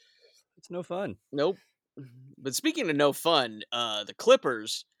good. It's no fun. Nope. But speaking of no fun, the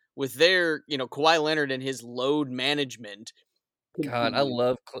Clippers with their, Kawhi Leonard and his load management. God, Continue. I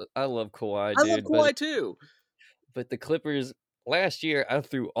love Kawhi, I love dude. Kawhi too. But the Clippers last year, I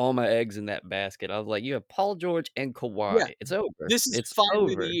threw all my eggs in that basket. I was like, you have Paul George and Kawhi. Yeah, It's over. this is It's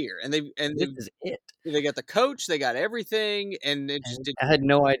finally the over. year, and This is it. they got the coach, they got everything, and it just And did. I had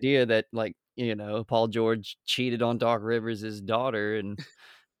no idea that, like, Paul George cheated on Doc Rivers' daughter and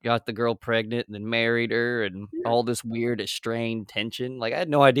got the girl pregnant and then married her and all this weird strained tension. Like, I had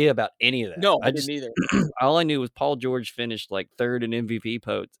no idea about any of that. No, I I didn't just either. all I knew was Paul George finished like third in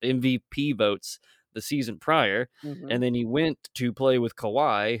MVP votes the season prior, Mhm. and then he went to play with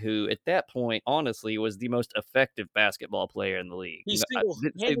Kawhi, who at that point, honestly, was the most effective basketball player in the league. He I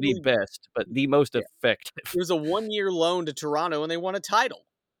didn't say the single-handedly best, but the most yeah. effective. It was a 1-year loan to Toronto, and they won a title.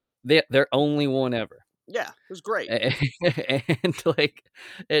 Their only one ever. Yeah, it was great. And like,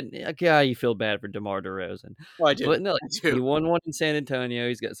 and yeah, you feel bad for DeMar DeRozan, Oh, I do. but no, I he do. won one in San Antonio.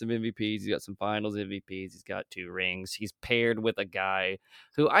 He's got some MVPs. He's got some Finals MVPs. He's got 2 rings. He's paired with a guy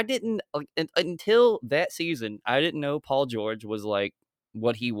who I didn't until that season. I didn't know Paul George was like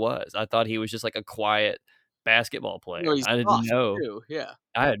what he was. I thought he was just like a quiet basketball No, player. he's I didn't tough know. too, yeah.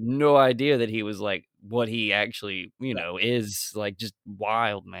 I had no idea that he was like what he actually, Yeah. is like, just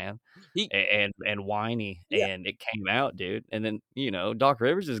wild, man, He and whiny, yeah, and it came out, dude. And then Doc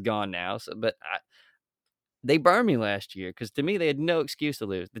Rivers is gone now, so but they burned me last year because to me they had no excuse to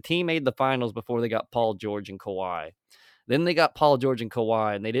lose. The team made the finals before they got Paul George and Kawhi. Then they got Paul George and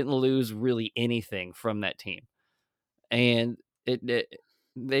Kawhi, and they didn't lose really anything from that team. And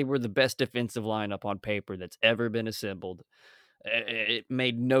they were the best defensive lineup on paper that's ever been assembled. It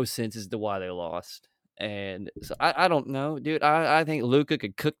made no sense as to why they lost. And so I don't know, dude. I think Luka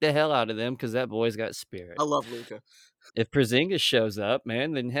could cook the hell out of them because that boy's got spirit. I love Luka. If Porzingis shows up,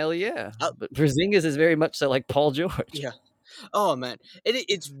 man, then hell yeah. Uh But Porzingis is very much so like Paul George. yeah. Oh, man.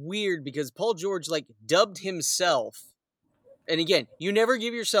 It's weird because Paul George, like, dubbed himself and again, you never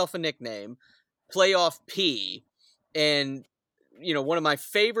give yourself a nickname, Playoff P, and, one of my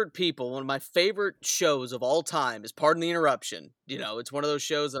favorite people, one of my favorite shows of all time is Pardon the Interruption. It's one of those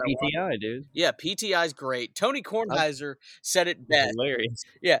shows that I watch. PTI, dude. Yeah, PTI's great. Tony Kornheiser said it It's best. hilarious.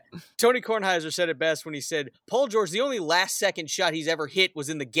 Yeah, Tony Kornheiser said it best when he said, Paul George, the only last-second shot he's ever hit was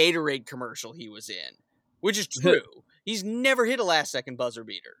in the Gatorade commercial he was in, which is true. He's never hit a last-second buzzer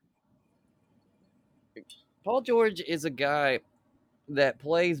beater. Paul George is a guy that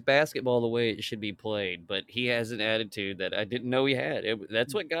plays basketball the way it should be played, but he has an attitude that I didn't know he had.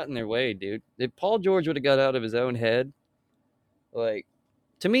 That's what got in their way, dude. If Paul George would have got out of his own head, like,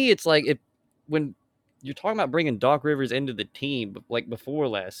 to me, it's like when you're talking about bringing Doc Rivers into the team, like before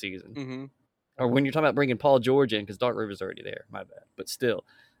last season, Mm-hmm. or when you're talking about bringing Paul George in, because Doc Rivers is already there, my bad. But still,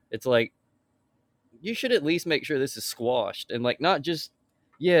 it's like, you should at least make sure this is squashed and like not just,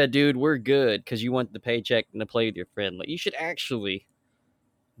 yeah, dude, we're good because you want the paycheck and to play with your friend. Like, you should actually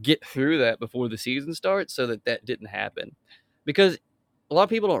get through that before the season starts so that didn't happen. Because a lot of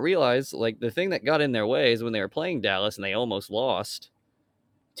people don't realize, like, the thing that got in their way is when they were playing Dallas and they almost lost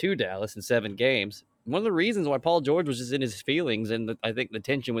to Dallas in 7 games. One of the reasons why Paul George was just in his feelings, and I think the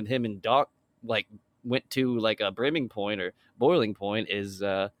tension with him and Doc like went to like a brimming point or boiling point, is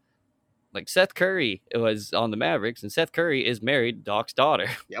like Seth Curry was on the Mavericks, and Seth Curry is married to Doc's daughter.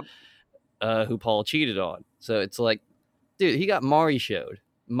 Yep. Who Paul cheated on. So it's like, dude, he got Mari showed.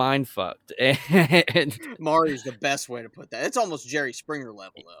 Mind fucked. And Mari's the best way to put that. It's almost Jerry Springer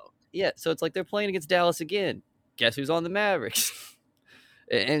level, though. yeah, so it's like they're playing against Dallas again. Guess who's on the Mavericks?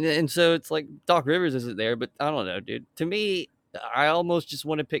 and so it's like Doc Rivers isn't there, but I don't know, dude. To me, I almost just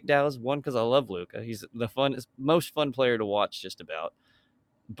want to pick Dallas, one, because I love Luka. He's the most fun player to watch, just about.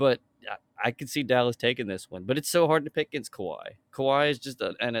 But I could see Dallas taking this one. But it's so hard to pick against Kawhi. Kawhi is just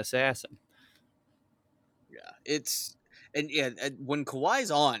an assassin. Yeah, when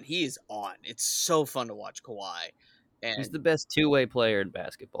Kawhi's on, he is on. It's so fun to watch Kawhi. He's And the best two-way player in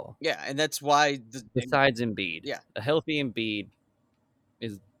basketball. yeah, and that's why Besides Embiid. Yeah. A healthy Embiid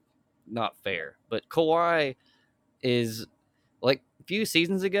is not fair. But Kawhi is, like, a few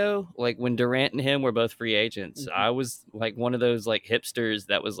seasons ago, like when Durant and him were both free agents, Mhm. I was like one of those like hipsters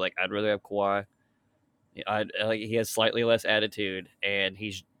that was like, I'd rather have Kawhi. He has slightly less attitude, and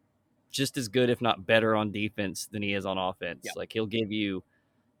he's just as good, if not better, on defense than he is on offense. Yeah. Like, he'll give you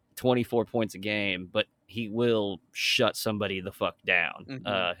 24 points a game, but he will shut somebody the fuck down.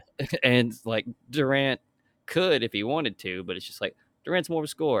 Mhm. And like Durant could if he wanted to, but it's just like Durant's more of a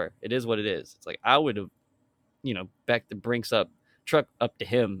scorer. It is what it is. It's like I would have, backed the truck up to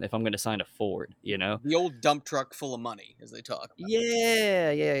him if I'm going to sign a forward. The old dump truck full of money, as they talk about.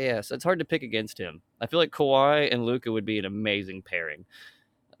 Yeah. So it's hard to pick against him. I feel like Kawhi and Luka would be an amazing pairing.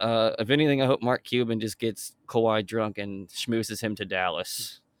 If anything, I hope Mark Cuban just gets Kawhi drunk and schmooses him to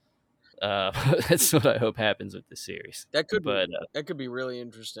Dallas. That's what I hope happens with this series. That could be really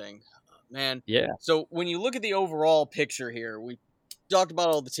interesting, man. Yeah. So when you look at the overall picture here, we talked about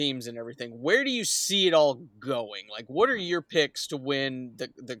all the teams and everything. Where do you see it all going? Like, what are your picks to win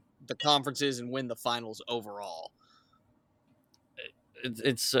the conferences and win the finals overall?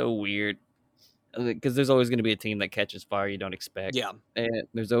 It's so weird because there's always going to be a team that catches fire you don't expect. Yeah. And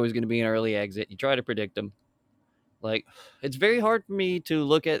there's always going to be an early exit. You try to predict them. Like, it's very hard for me to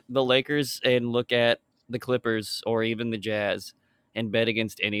look at the Lakers and look at the Clippers or even the Jazz and bet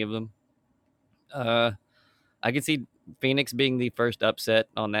against any of them. I could see Phoenix being the first upset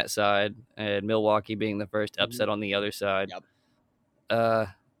on that side and Milwaukee being the first upset on the other side. Yep. Uh,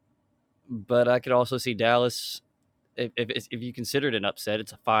 but I could also see Dallas. If you consider it an upset,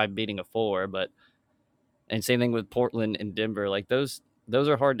 it's a 5 beating a 4. And same thing with Portland and Denver. Like those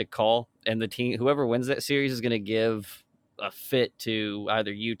are hard to call. And the team, whoever wins that series, is going to give a fit to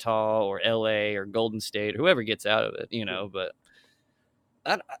either Utah or LA or Golden State, or whoever gets out of it. But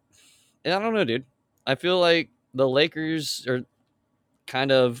I don't know, dude. I feel like the Lakers are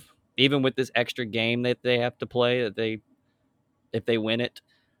kind of, even with this extra game that they have to play, if they win it,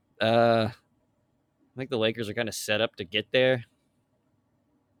 I think the Lakers are kind of set up to get there.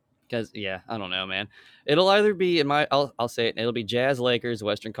 Because I don't know, man. It'll either be I'll say it. It'll be Jazz Lakers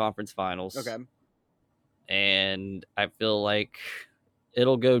Western Conference Finals. Okay. And I feel like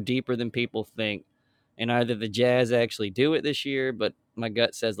it'll go deeper than people think. And either the Jazz actually do it this year, but my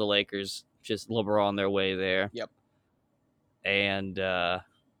gut says the Lakers just LeBron their way there. Yep. And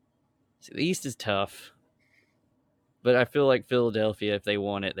see, the East is tough, but I feel like Philadelphia, if they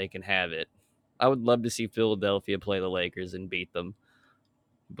want it, they can have it. I would love to see Philadelphia play the Lakers and beat them,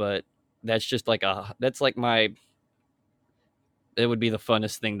 but that's just like it would be the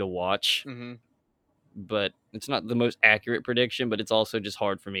funnest thing to watch. Mm-hmm. But it's not the most accurate prediction, but it's also just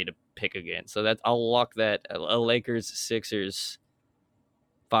hard for me to pick against. So I'll lock that a Lakers Sixers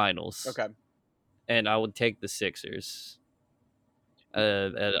finals. Okay. And I would take the Sixers.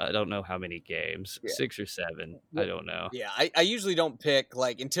 I don't know how many games, 6 or 7. I don't know. Yeah, I usually don't pick,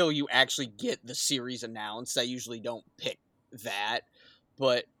 like, until you actually get the series announced. I usually don't pick that.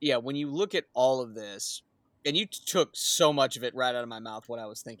 But yeah, when you look at all of this, and you took so much of it right out of my mouth, what I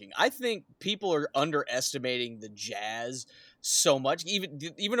was thinking. I think people are underestimating the Jazz so much, even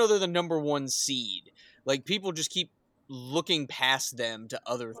though they're the number 1 seed. Like, people just keep looking past them to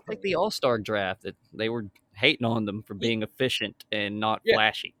other things. Like the All-Star draft, that they were hating on them for being efficient and not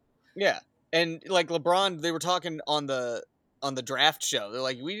flashy. Yeah. And like LeBron, they were talking on the draft show. They're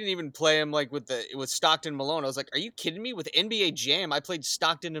like, we didn't even play him like with Stockton Malone. I was like, are you kidding me? With NBA Jam, I played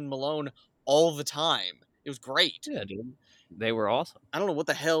Stockton and Malone all the time. It was great. Yeah, dude. They were awesome. I don't know what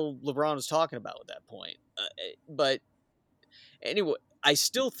the hell LeBron was talking about at that point. But anyway, I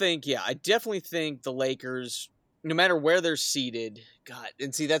still think, I definitely think the Lakers, no matter where they're seated, God,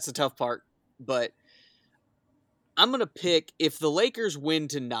 and see, that's the tough part, but I'm going to pick, if the Lakers win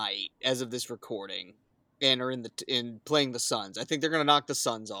tonight, as of this recording, and are in playing the Suns, I think they're going to knock the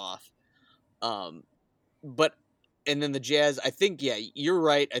Suns off. And then the Jazz, I think, you're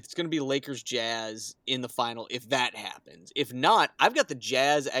right. It's going to be Lakers Jazz in the final if that happens. If not, I've got the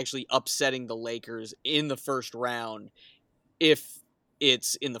Jazz actually upsetting the Lakers in the first round if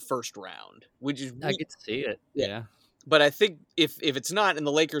it's in the first round, which is I get to see it. Yeah. But I think if it's not, and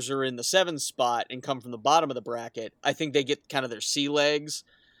the Lakers are in the 7th spot and come from the bottom of the bracket, I think they get kind of their sea legs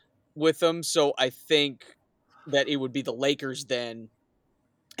with them. So I think that it would be the Lakers then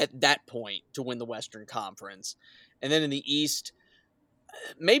at that point to win the Western Conference. And then in the East,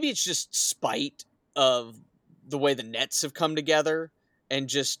 maybe it's just spite of the way the Nets have come together.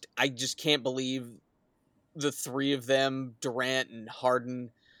 And I just can't believe the 3 of them, Durant and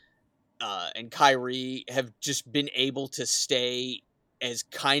Harden, and Kyrie, have just been able to stay as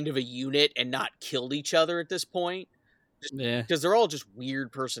kind of a unit and not killed each other at this point. Yeah. Because they're all just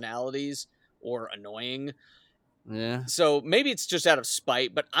weird personalities or annoying. Yeah. So maybe it's just out of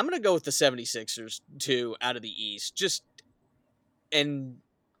spite, but I'm going to go with the 76ers too out of the East. And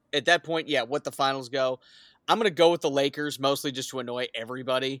at that point, what the finals go, I'm going to go with the Lakers, mostly just to annoy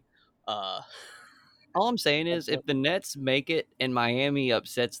everybody. All I'm saying is, if the Nets make it and Miami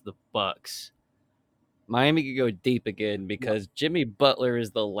upsets the Bucks, Miami could go deep again because Jimmy Butler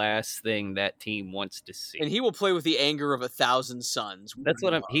is the last thing that team wants to see. And he will play with the anger of 1,000 suns. That's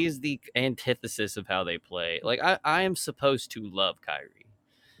what he's the antithesis of how they play. Like, I am supposed to love Kyrie.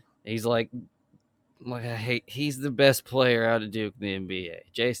 He's he's the best player out of Duke in the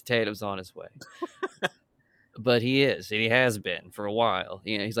NBA. Jason Tatum's on his way. But he is, and he has been for a while.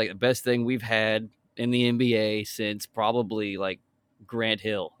 He's like the best thing we've had in the NBA since probably like Grant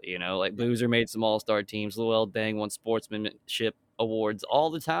Hill. Like Boozer made some all-star teams. Wyld Deng won sportsmanship awards all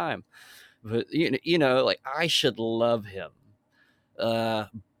the time. But like, I should love him.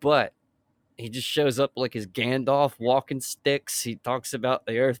 But he just shows up like his Gandalf walking sticks. He talks about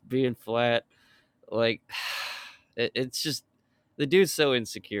the earth being flat. Like, it's just, The dude's so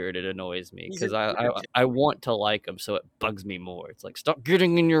insecure it annoys me He's because I, insecure, I too. I want to like him, so it bugs me more. It's like stop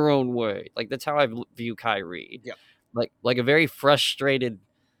getting in your own way. Like that's how I view Kyrie. Yep. Like a very frustrated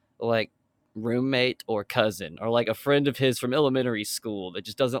like roommate or cousin or like a friend of his from elementary school that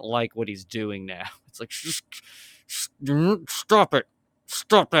just doesn't like what he's doing now. It's like stop it,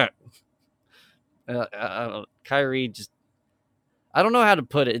 stop it. I don't, Kyrie just I don't know how to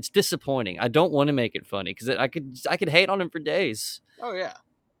put it. It's disappointing. I don't want to make it funny because I could hate on him for days, Oh, yeah.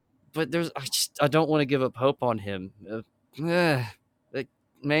 but I don't want to give up hope on him. Like,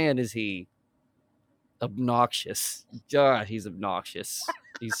 man, is he obnoxious? God, he's obnoxious.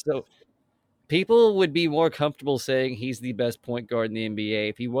 He's so people would be more comfortable saying he's the best point guard in the NBA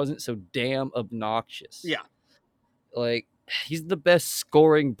if he wasn't so damn obnoxious. Yeah. Like he's the best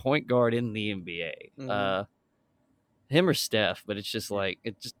scoring point guard in the NBA. Mhm. Him or Steph, but it's just like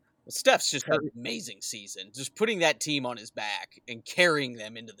it just Well, Steph's just had an amazing season. Just putting that team on his back and carrying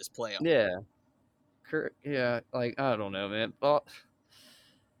them into this playoff. yeah. Yeah, like I don't know, man. But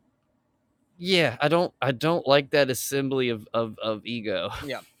yeah, I don't like that assembly of ego.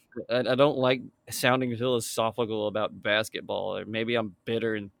 Yeah. I don't like sounding philosophical about basketball. Or maybe I'm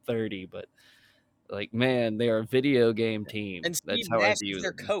bitter and 30, but like, man, they are a video game team. And That's Steve how I Nash is view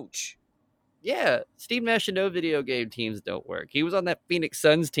their them. coach. Yeah, Steve Nash should know video game teams don't work. He was on that Phoenix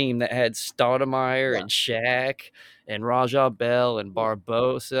Suns team that had Stoudemire Yeah. and Shaq and Raja Bell and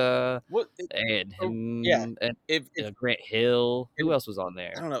Barbosa What? and Yeah. him and If Grant Hill. Who and else was on I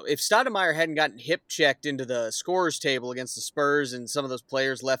there? don't know if Stoudemire hadn't gotten hip checked into the scorers table against the Spurs, and some of those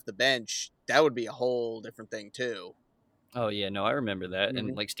players left the bench, that would be a whole different thing too. Oh yeah, no, I remember that. And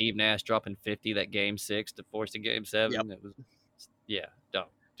Mhm. like Steve Nash dropping 50 that game 6 to force a game 7. Yep. It was yeah, no,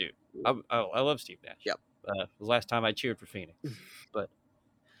 dude. I love Steve Nash. Yep. It was the last time I cheered for Phoenix. But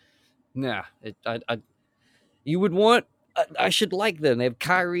nah, I you would want I should like them. They have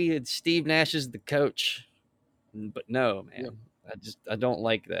Kyrie and Steve Nash as the coach. But no, man. Yep. I don't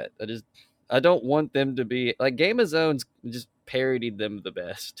like that. I don't want them to be like Game of Zones just parodied them the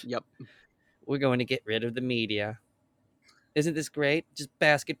best. Yep. We're going to get rid of the media. Isn't this great? Just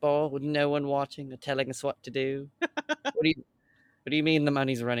basketball with no one watching or telling us what to do. What do you mean the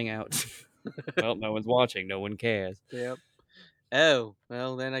money's running out? Well, no one's watching. No one cares. Yep. Oh,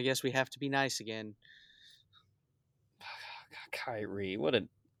 well, then I guess we have to be nice again. Kyrie,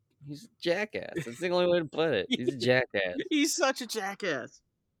 he's a jackass. That's the only way to put it. He's a jackass. He's such a jackass.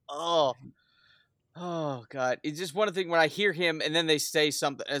 Oh. Oh God! It's just one thing when I hear him and then they say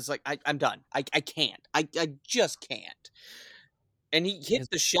something. It's like I'm done. I can't. I just can't. And he hit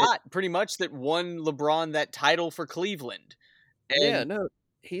the shot pretty much that won LeBron that title for Cleveland. Yeah, And no,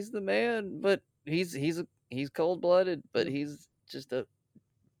 he's the man, but he's cold blooded, but Mm. he's just a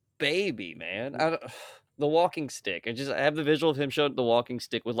baby, man. The walking stick. I have the visual of him showing the walking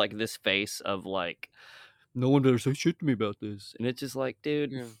stick with like this face of like, no one better say shit to me about this, and it's just like,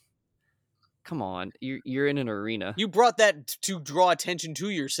 dude. Yeah. Come on, you're in an arena. You brought that to draw attention to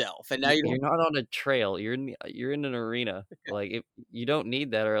yourself, and now you You're don't. not on a trail. You're in an arena. Like you don't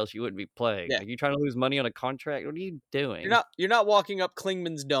need that, or else you wouldn't be playing. Yeah. Like you trying to lose money on a contract? What are you doing? You're not walking up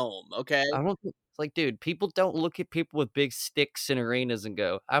Klingman's dome, okay? I don't. It's like, dude, people don't look at people with big sticks in arenas and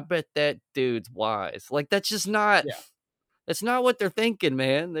go, "I bet that dude's wise." Like that's just not. Yeah. That's not what they're thinking,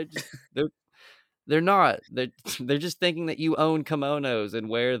 man. They're not. They're just thinking that you own kimonos and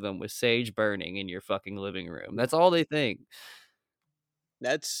wear them with sage burning in your fucking living room. That's all they think.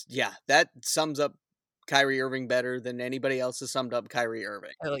 That sums up Kyrie Irving better than anybody else has summed up Kyrie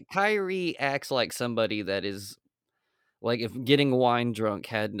Irving. Like Kyrie acts like somebody that is like if getting wine drunk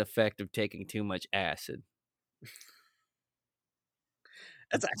had an effect of taking too much acid.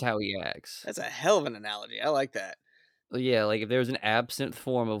 That's how he acts. That's a hell of an analogy. I like that. Yeah, like if there was an absinthe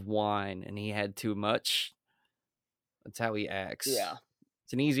form of wine and he had too much, that's how he acts. Yeah.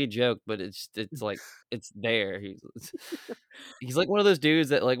 It's an easy joke, but it's like it's there. He's like one of those dudes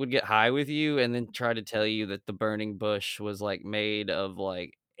that like would get high with you and then try to tell you that the burning bush was like made of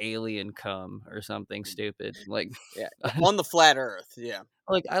like alien cum or something stupid. Like Yeah. On the flat earth. Yeah.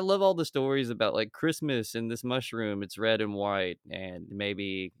 like I love all the stories about like Christmas and this mushroom, it's red and white, and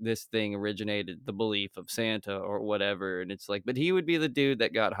maybe this thing originated the belief of Santa or whatever. And it's like, but he would be the dude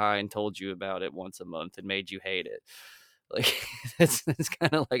that got high and told you about it once a month and made you hate it. Like that's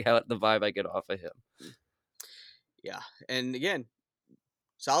kind of like how the vibe I get off of him. Yeah. And again,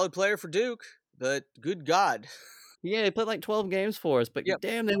 solid player for Duke, but good God. Yeah, he played like 12 games for us, but Yep.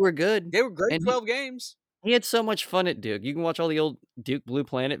 damn, they were good. They were great And 12 games. he had so much fun at Duke. You can watch all the old Duke Blue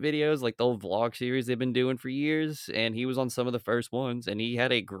Planet videos, like the old vlog series they've been doing for years, and he was on some of the first ones, and he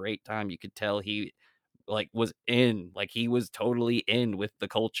had a great time. You could tell he like was in, like he was totally in with the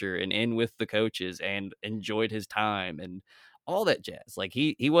culture and in with the coaches and enjoyed his time and all that jazz. Like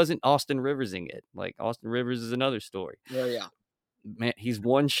he wasn't Austin Riversing it. Like Austin Rivers is another story. Oh yeah. Man, he's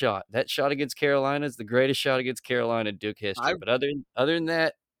one shot. That shot against Carolina is the greatest shot against Carolina in Duke I history. But other than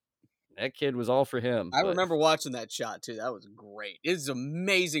that, that kid was all for him. I But remember watching that shot too. That was great. It's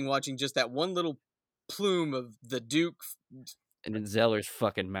amazing watching just that one little plume of the Duke. and in Zeller's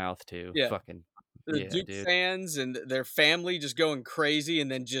fucking mouth too. Yeah, Fucking the yeah, Duke dude. fans and their family just going crazy,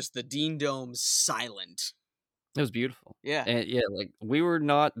 and then just the Dean Dome silent. It was beautiful. Yeah, And yeah, like we were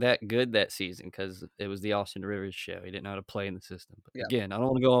not that good that season because it was the Austin Rivers show. He didn't know how to play in the system. But yeah, again, I don't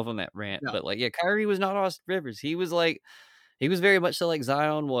want to go off on that rant. no, But like, yeah, Kyrie was not Austin Rivers. He was very much so like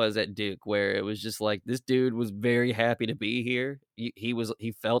Zion was at Duke, where it was just like this dude was very happy to be here.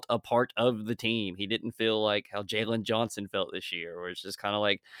 He felt a part of the team. He didn't feel like how Jalen Johnson felt this year, where it's just kind of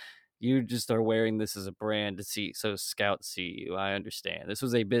like you just are wearing this as a brand to see so scouts see you. I understand. This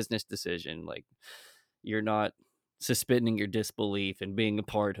was a business decision. Like you're not suspending your disbelief and being a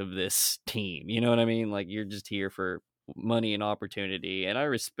part of this team. You know what I mean? Like you're just here for money and opportunity, and I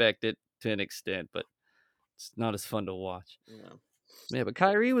respect it to an extent, but it's not as fun to watch. no. Yeah, but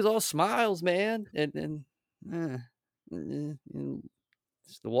Kyrie was all smiles, man, and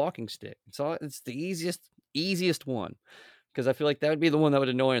it's the walking stick. It's the easiest one because I feel like that would be the one that would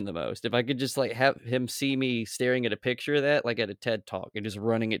annoy him the most. If I could just like have him see me staring at a picture of that, like at a TED talk, and just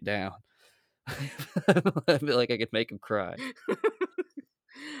running it down, I feel like I could make him cry.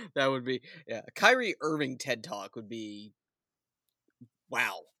 That would be Kyrie Irving TED Talk would be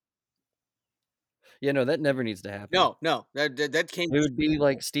wow. Yeah, no, that never needs to happen. No, that came. It would be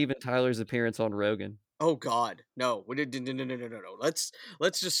like Steven Tyler's appearance on Rogan. Oh God, no! No. Let's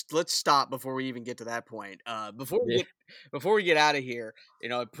stop before we even get to that point. Yeah. Before we get out of here,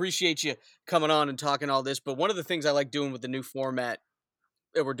 I appreciate you coming on and talking all this. But one of the things I like doing with the new format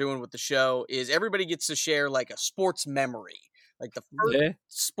that we're doing with the show is everybody gets to share like a sports memory, like the first Yeah.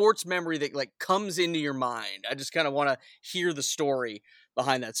 sports memory that like comes into your mind. I just kind of want to hear the story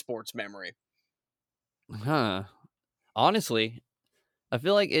behind that sports memory. Huh. Honestly, I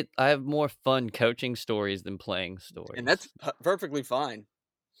feel like I have more fun coaching stories than playing And that's stories. perfectly fine.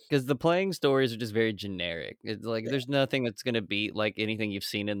 Because the playing stories are just very generic. It's like Yeah. there's nothing that's gonna beat like anything you've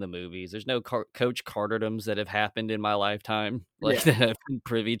seen in the movies. There's no Coach Carterdoms that have happened in my lifetime, like Yeah. that I've been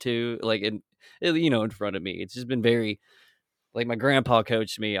privy to, like in front of me. It's just been very like my grandpa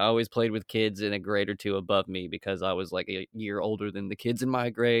coached me. I always played with kids in a grade or two above me because I was like a year older than the kids in my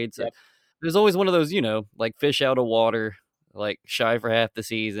grade. So Yep. there's always one of those, like fish out of water, like shy for half the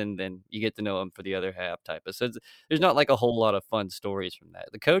season, then you get to know them for the other half type of. So there's not like a whole lot of fun stories from that.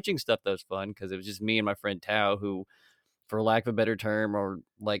 The coaching stuff though was fun because it was just me and my friend Tao, who, for lack of a better term, or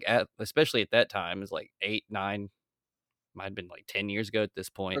like especially at that time, is like 8, 9, might have been like 10 years ago at this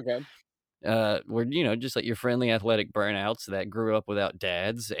point. Okay. Were just like your friendly athletic burnouts that grew up without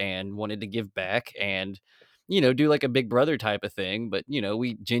dads and wanted to give back and do like a big brother type of thing. But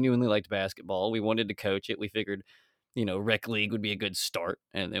we genuinely liked basketball. We wanted to coach it. We figured rec league would be a good start,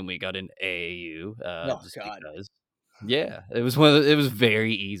 and then we got in AAU Oh just God. because. Yeah, it was it was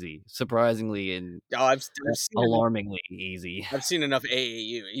very easy, surprisingly and Oh, I've seen enough. alarmingly easy. I've seen enough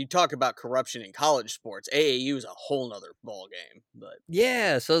AAU. You talk about corruption in college sports. AAU is a whole nother ball game. But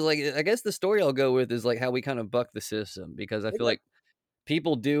Yeah, so like I guess the story I'll go with is like how we kind of buck the system because I feel okay. like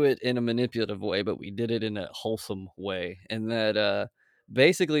people do it in a manipulative way, but we did it in a wholesome way. And that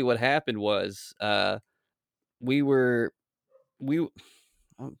basically what happened was we were we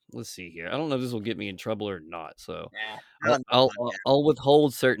let's see here. I don't know if this will get me in trouble or not. So Nah, I'll not on the I'll, I'll podcast. I'll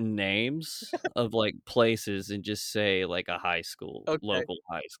withhold certain names of like places and just say like a high school, Okay. local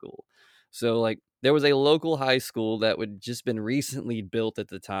high school. So like there was a local high school that would just been recently built at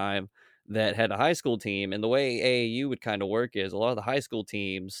the time that had a high school team, and the way AAU would kind of work is a lot of the high school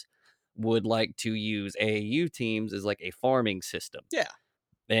teams would like to use AAU teams as like a farming system. Yeah.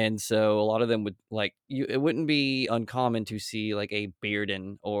 And so a lot of them would like you. It wouldn't be uncommon to see like a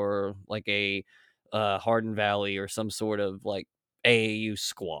Bearden or like a Hardin Valley or some sort of like AAU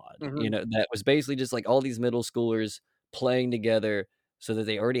squad. Hmm. That was basically just like all these middle schoolers playing together so that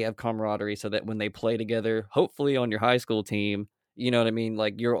they already have camaraderie. So that when they play together, hopefully on your high school team, you know what I mean.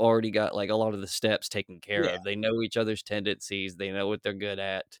 Like you're already got like a lot of the steps taken care Yeah. of. They know each other's tendencies. They know what they're good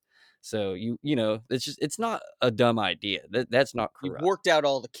at. So it's not a dumb idea. That's not You've corrupt. worked out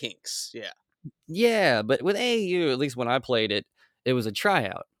all the kinks. Yeah. Yeah, but with AAU, at least when I played it, it was a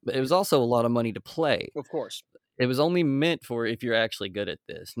tryout, but it was also a lot of money to play. Of course. It was only meant for if you're actually good at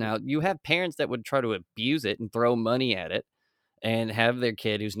this. Now, you have parents that would try to abuse it and throw money at it, and have their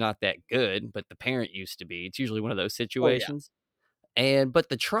kid who's not that good, but the parent used to be. It's usually one of those Oh yeah. situations. But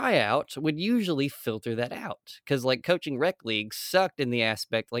the tryout would usually filter that out because like coaching rec league sucked in the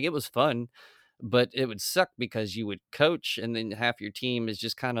aspect like it was fun, but it would suck because you would coach and then half your team is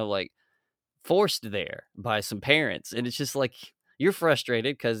just kind of like forced there by some parents, and it's just like you're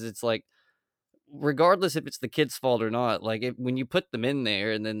frustrated because it's like regardless if it's the kid's fault or not, like when you put them in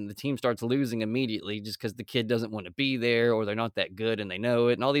there and then the team starts losing immediately just because the kid doesn't want to be there or they're not that good and they know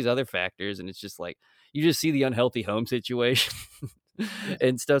it and all these other factors, and it's just like you just see the unhealthy home situation Yeah.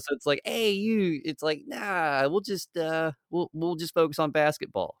 and stuff. So it's like, hey, it's like, nah, we'll just focus on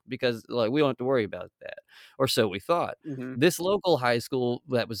basketball because like we don't have to worry about that, or so we thought. Hmm. This local high school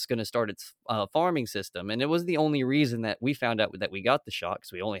that was going to start its farming system, and it was the only reason that we found out that we got the shot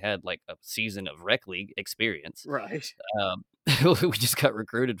because we only had like a season of rec league experience. Right. Um, we just got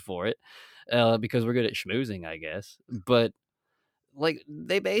recruited for it because we're good at schmoozing, I guess. But like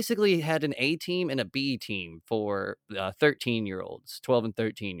they basically had an A team and a B team for 13-year-olds, 12 and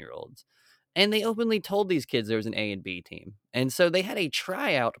 13-year-olds. And they openly told these kids there was an A and B team. And so they had a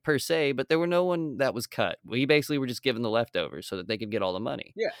tryout per se, but there were no one that was cut. We basically were just given the leftovers so that they could get all the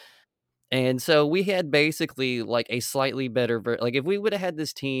money. Yeah. And so we had basically like a slightly better like if we would have had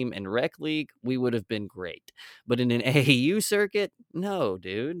this team in rec league, we would have been great. But in an AAU circuit, no,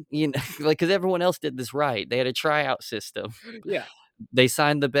 dude. You know, like because everyone else did this right. They had a tryout system. Yeah. They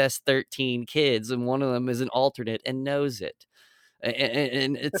signed the best 13 kids, and one of them is an alternate and knows it.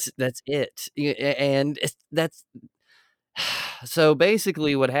 And that's it. And that's so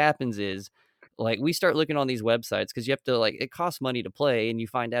basically what happens is like we start looking on these websites because you have to like it costs money to play, and you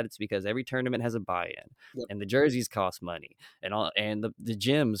find out it's because every tournament has a buy-in Yep. and the jerseys cost money and all, and the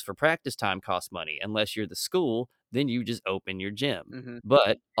gyms for practice time cost money. Unless you're the school, then you just open your gym. Hmm.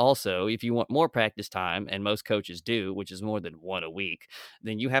 But also if you want more practice time, and most coaches do, which is more than one a week,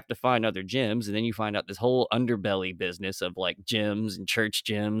 then you have to find other gyms, and then you find out this whole underbelly business of like gyms and church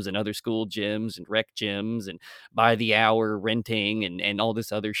gyms and other school gyms and rec gyms and by the hour renting and all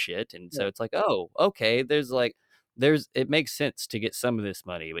this other shit. And so Yeah. it's like, oh, okay, there's it makes sense to get some of this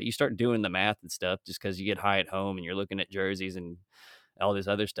money, but you start doing the math and stuff just because you get high at home and you're looking at jerseys and all this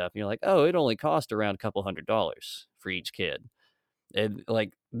other stuff, and you're like, oh, it only cost around a couple $100 for each kid. And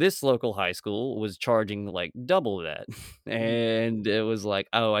like this local high school was charging like double that. Mhm. And it was like,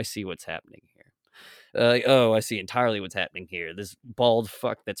 oh, I see what's happening here. Like, oh, I see entirely what's happening here. This bald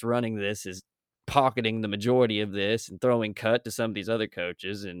fuck that's running this is pocketing the majority of this and throwing cut to some of these other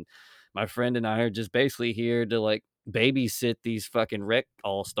coaches. And my friend and I are just basically here to like babysit these fucking rec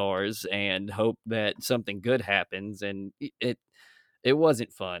all stars and hope that something good happens. And it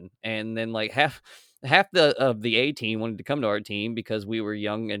wasn't fun. And then like half the of the A team wanted to come to our team because we were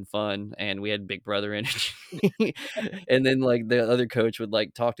young and fun and we had big brother energy. And then like the other coach would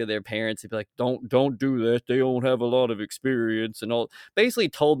like talk to their parents and be like, don't do that. They don't have a lot of experience and all. Basically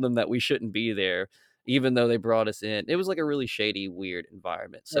told them that we shouldn't be there, even though they brought us in. It was like a really shady, weird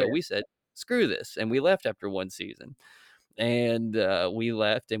environment. Oh So yeah. we said, screw this, and we left after one season. And we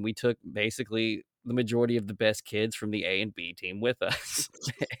left and we took basically the majority of the best kids from the A and B team with us.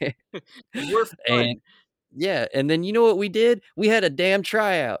 We're And fun. yeah, and then you know what we did? We had a damn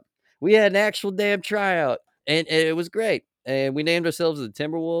tryout. We had an actual damn tryout, and it was great. And we named ourselves the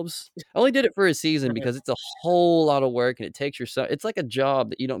Timberwolves. I only did it for a season because it's a whole lot of work and it takes your son. It's like a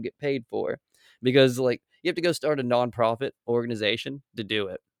job that you don't get paid for because like you have to go start a nonprofit organization to do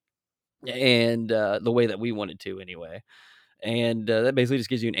it. And the way that we wanted to anyway. And that basically just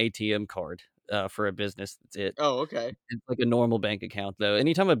gives you an ATM card for a business. That's it. Oh, okay. It's like a normal bank account, though.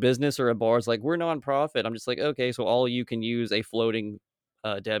 Anytime a business or a bar is like, we're nonprofit, I'm just like, okay, so all you can use a floating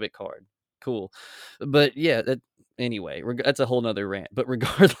debit card. Cool. But yeah, anyway, that's a whole nother rant. But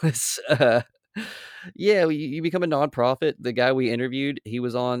regardless, yeah, you become a nonprofit. The guy we interviewed, he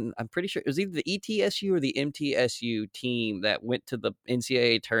was on, I'm pretty sure it was either the ETSU or the MTSU team that went to the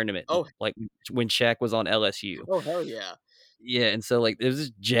NCAA tournament, Oh, like when Shaq was on LSU. oh hell yeah. Yeah, and so, like, there's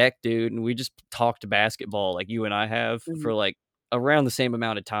this jack dude, and we just talked basketball like you and I have Mhm. for, like, around the same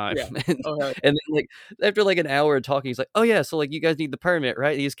amount of time, Yeah. and Oh hell and then, like, after, like, an hour of talking, he's like, "Oh, yeah, so, like, you guys need the permit,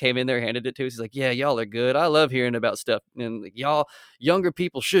 right?" He just came in there, handed it to us, he's like, "Yeah, y'all are good, I love hearing about stuff, and, like, y'all younger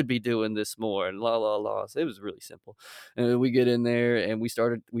people should be doing this more," and la, la, la, so it was really simple, and then we get in there, and we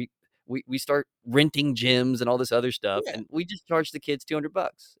start renting gyms and all this other stuff, yeah. and we just charged the kids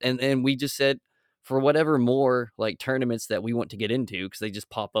 $200, and we just said, for whatever more like tournaments that we want to get into because they just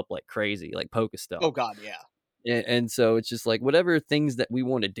pop up like crazy, like Oh Pokestop. god, yeah. And so it's just like whatever things that we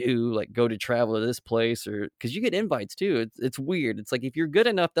want to do, like go to travel to this place, or because you get invites too. It's weird. It's like if you're good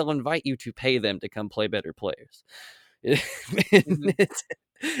enough, they'll invite you to pay them to come play better players. Mhm.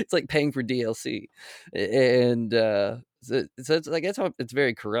 It's like paying for DLC, and so it's like that's how it's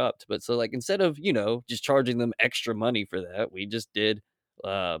very corrupt. But so like instead of just charging them extra money for that, we just did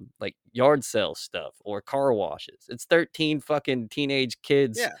like yard sale stuff or car washes. It's 13 fucking teenage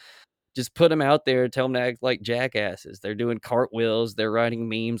kids. Yeah. Just put them out there, tell them to act like jackasses. They're doing cartwheels, they're writing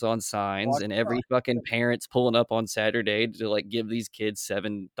memes on signs, Watch and the every fucking parent's pulling up on Saturday to like give these kids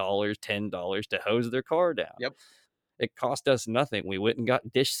 $7, $10 to hose their car down. Yep. It cost us nothing. We went and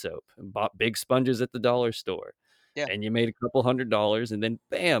got dish soap and bought big sponges at the dollar store. Yeah. And you made a couple $100, and then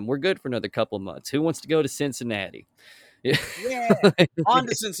bam, we're good for another couple months. Who wants to go to Cincinnati? Yeah. On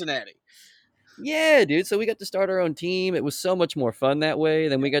to Cincinnati. Yeah, dude. So we got to start our own team. It was so much more fun that way.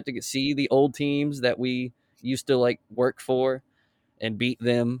 Then we got to see the old teams that we used to like work for and beat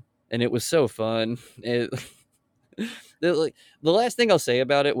them, and it was so fun. The last thing I'll say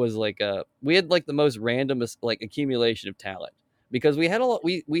about it was like we had like the most random like accumulation of talent because we had a lot.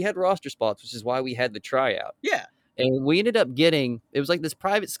 We had roster spots, which is why we had the tryout, Yeah. and we ended up getting it was like this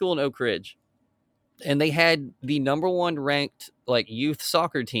private school in Oak Ridge, and they had the number one ranked like youth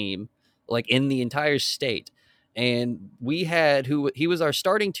soccer team like in the entire state. And we had who he was our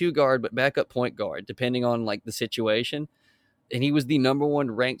starting two guard but backup point guard depending on like the situation, and he was the number one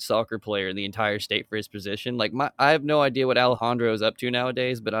ranked soccer player in the entire state for his position. Like I have no idea what Alejandro is up to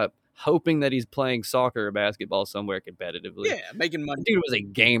nowadays, but I'm hoping that he's playing soccer or basketball somewhere competitively. Yeah. Making money. The dude was a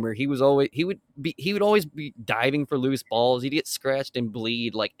gamer. He would always be diving for loose balls. He'd get scratched and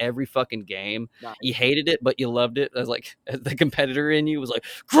bleed like every fucking game. Nice. You hated it, but you loved it. As like the competitor in you was like,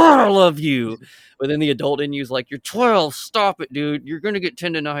 I love you. But then the adult in you is like, you're 12. Stop it, dude. You're gonna get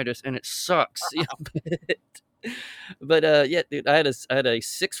tendonitis, and it sucks. But yeah, dude, I had a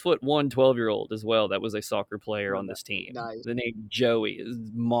 6'1" 12-year-old as well that was a soccer player on this team. Nice. The name Joey is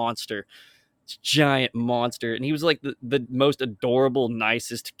monster, giant monster, and he was like the most adorable,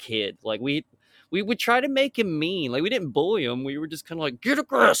 nicest kid. Like we would try to make him mean. Like we didn't bully him. We were just kind of like get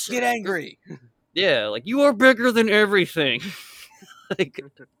aggressive, Get angry. Yeah, like you are bigger than everything. Like.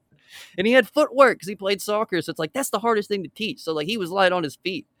 And he had footwork because he played soccer. So it's like, that's the hardest thing to teach. So like he was light on his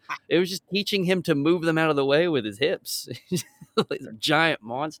feet. It was just teaching him to move them out of the way with his hips. Like a giant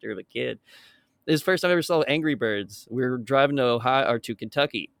monster of a kid. This is the first time I ever saw Angry Birds. We were driving to Ohio or to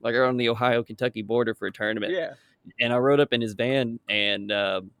Kentucky, like on the Ohio-Kentucky border for a tournament. Yeah. And I rode up in his van and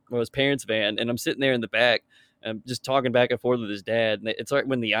his parents' van, and I'm sitting there in the back. I'm just talking back and forth with his dad. And it's like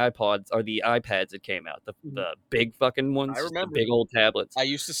when the iPods or the iPads had came out, the big fucking ones, I just the remember. big old tablets. I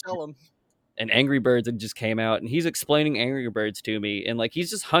used to sell them. And Angry Birds had just came out, and he's explaining Angry Birds to me, and like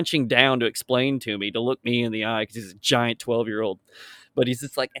he's just hunching down to explain to me, to look me in the eye because he's a giant 12-year-old. But he's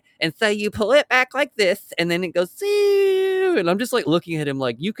just like, and so you pull it back like this, and then it goes, and I'm just like looking at him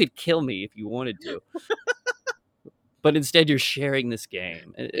like, you could kill me if you wanted to. But instead, you're sharing this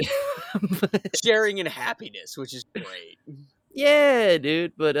game. Sharing in happiness, which is great. Yeah,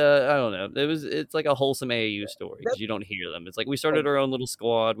 dude. But I don't know. It's like a wholesome AAU story because you don't hear them. It's like we started our own little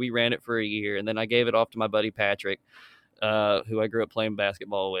squad. We ran it for a year, and then I gave it off to my buddy Patrick, who I grew up playing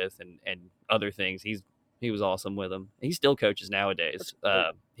basketball with, and other things. He was awesome with them. He still coaches nowadays.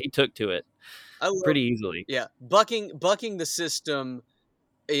 He took to it pretty easily. Yeah, bucking the system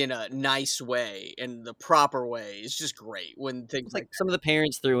in a nice way, in the proper way, is just great. When things like some of the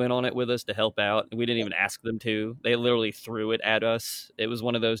parents threw in on it with us to help out, and we didn't even ask them to. They literally threw it at us. It was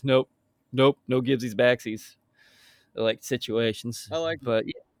one of those nope, no givesies backsies like situations. But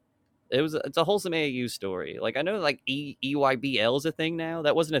yeah, it's a wholesome AAU story. Like I know like EYBL is a thing now.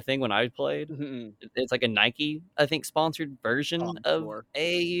 That wasn't a thing when I played. Mm-hmm. It's like a Nike, I think, sponsored version of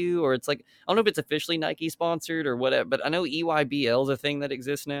AAU, or it's like I don't know if it's officially Nike sponsored or whatever, but I know EYBL is a thing that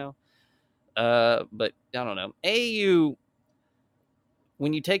exists now. But I don't know. AAU,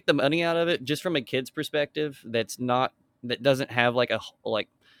 when you take the money out of it, just from a kid's perspective, that doesn't have like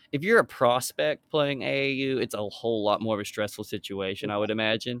if you're a prospect playing AAU, it's a whole lot more of a stressful situation, I would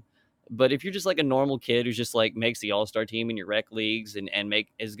imagine. But if you're just like a normal kid who's just like makes the all-star team in your rec leagues and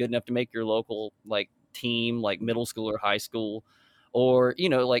is good enough to make your local like team, like middle school or high school, or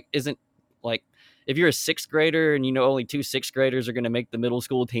like isn't like if you're a sixth grader and only 2 sixth graders are going to make the middle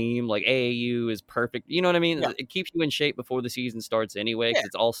school team, like AAU is perfect. You know what I mean? Yeah. It keeps you in shape before the season starts anyway because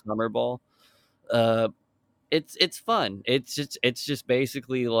it's all summer ball. It's fun. It's just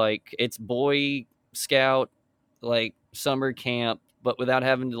basically like it's Boy Scout like summer camp, but without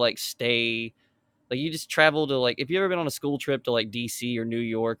having to like stay. Like you just travel to like if you've ever been on a school trip to like DC or New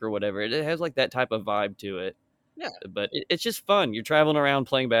York or whatever, it has like that type of vibe to it. Yeah, but it's just fun. You're traveling around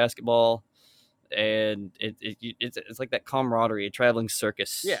playing basketball, and it's like that camaraderie, a traveling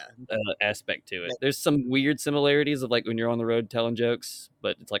circus aspect to it. There's some weird similarities of like when you're on the road telling jokes,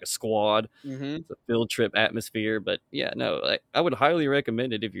 but it's like a squad. Mm-hmm. It's a field trip atmosphere. But yeah, no, like, I would highly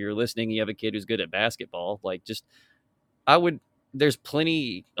recommend it if you're listening and you have a kid who's good at basketball. Like, just I would. There's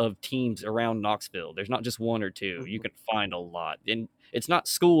plenty of teams around Knoxville. There's not just one or two. Mm-hmm. You can find a lot, and it's not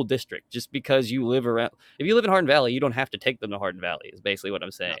school district. Just because you live around, if you live in Hardin Valley, you don't have to take them to Hardin Valley. Is basically what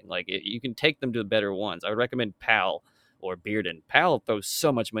I'm saying. No. Like, you can take them to the better ones. I would recommend Powell or Bearden. Powell throws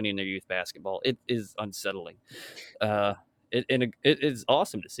so much money in their youth basketball. It is unsettling. It is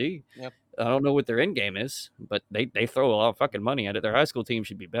awesome to see. Yep. I don't know what their end game is, but they throw a lot of fucking money at it. Their high school team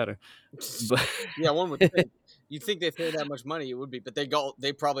should be better. But Yeah, one would think. You'd think they throw that much money, it would be, but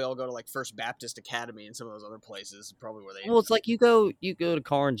they probably all go to like First Baptist Academy and some of those other places, probably where they. Well, it's like you go to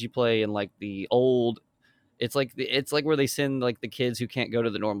Carnes, you play in like the old. It's like where they send like the kids who can't go to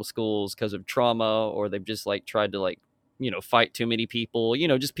the normal schools because of trauma, or they've just like tried to like fight too many people.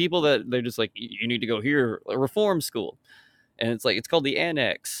 Just people that they're just like, you need to go here, a reform school, and it's like it's called the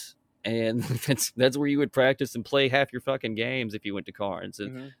Annex. And that's where you would practice and play half your fucking games if you went to Carnes,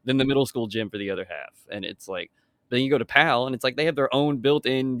 and then the middle school gym for the other half. And it's like, then you go to Powell, and it's like they have their own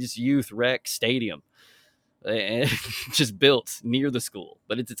built-in just youth rec stadium, and just built near the school,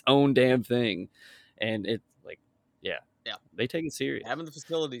 but it's its own damn thing. And it's like, yeah, they take it serious. Having the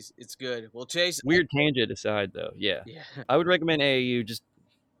facilities, it's good. Well, Chase, Weird tangent aside, though, yeah, I would recommend AAU. Just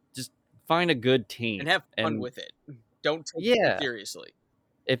find a good team and have fun with it. Don't take it seriously.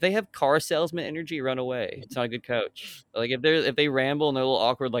 If they have car salesman energy, run away. It's not a good coach. Like if they ramble and they're a little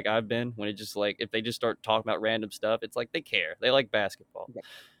awkward, like I've been, when it just like if they just start talking about random stuff, it's like they care. They like basketball.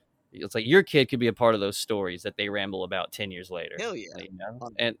 It's like your kid could be a part of those stories that they ramble about 10 years later. Hell yeah!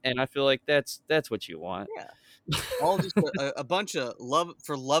 And I feel like that's what you want. Yeah, all just a bunch of love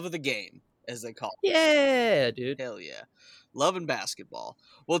of the game, as they call it. Yeah, dude. Hell yeah. Loving basketball.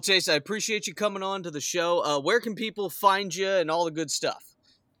 Well, Chase, I appreciate you coming on to the show. Where can people find you and all the good stuff?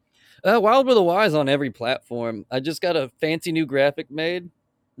 Wyld with a Y is on every platform. I just got a fancy new graphic made.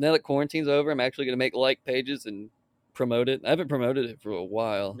 Now that quarantine's over, I'm actually going to make like pages and promote it. I haven't promoted it for a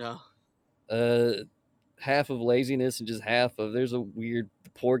while. No. Half of laziness and just half of there's a weird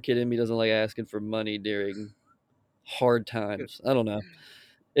poor kid in me doesn't like asking for money during hard times. I don't know.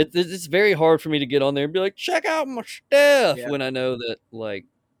 It's very hard for me to get on there and be like, check out my stuff when I know that like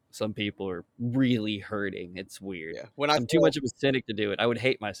some people are really hurting. It's weird. Yeah. I'm too much of a cynic to do it. I would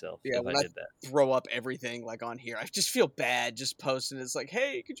hate myself if when I did that. Throw up everything like on here. I just feel bad just posting. It's like,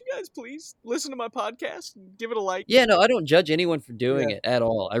 hey, could you guys please listen to my podcast and give it a like? Yeah, no, I don't judge anyone for doing it at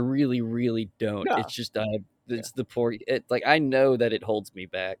all. I really, really don't. No. It's just it's the poor. Like I know that it holds me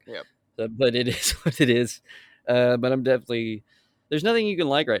back. Yep. But it is what it is. But I'm definitely. There's nothing you can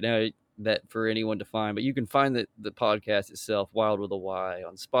like right now that for anyone to find, but you can find the podcast itself, Wyld with a Y,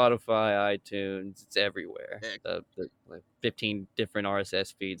 on Spotify, iTunes. It's everywhere. Like 15 different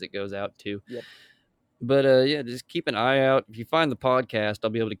RSS feeds it goes out to. Yep. But just keep an eye out. If you find the podcast, I'll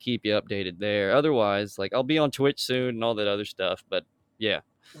be able to keep you updated there. Otherwise, like I'll be on Twitch soon and all that other stuff. But yeah.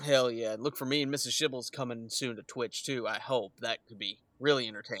 Hell yeah. Look for me and Mrs. Shibbles coming soon to Twitch too. I hope that could be really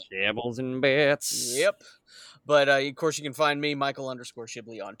entertaining. Shibbles and bits. Yep. But, of course, you can find me,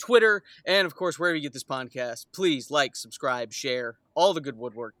 Michael_Shibley, on Twitter. And, of course, wherever you get this podcast, please like, subscribe, share, all the good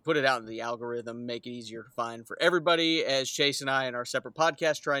woodwork. Put it out in the algorithm. Make it easier to find for everybody as Chase and I in our separate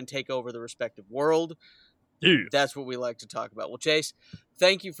podcasts try and take over the respective world. Dude. That's what we like to talk about. Well, Chase,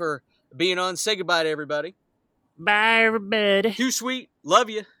 thank you for being on. Say goodbye to everybody. Bye, everybody. Too sweet.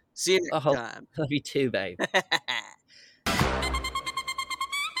 Love you. See you next time. Love you too, babe.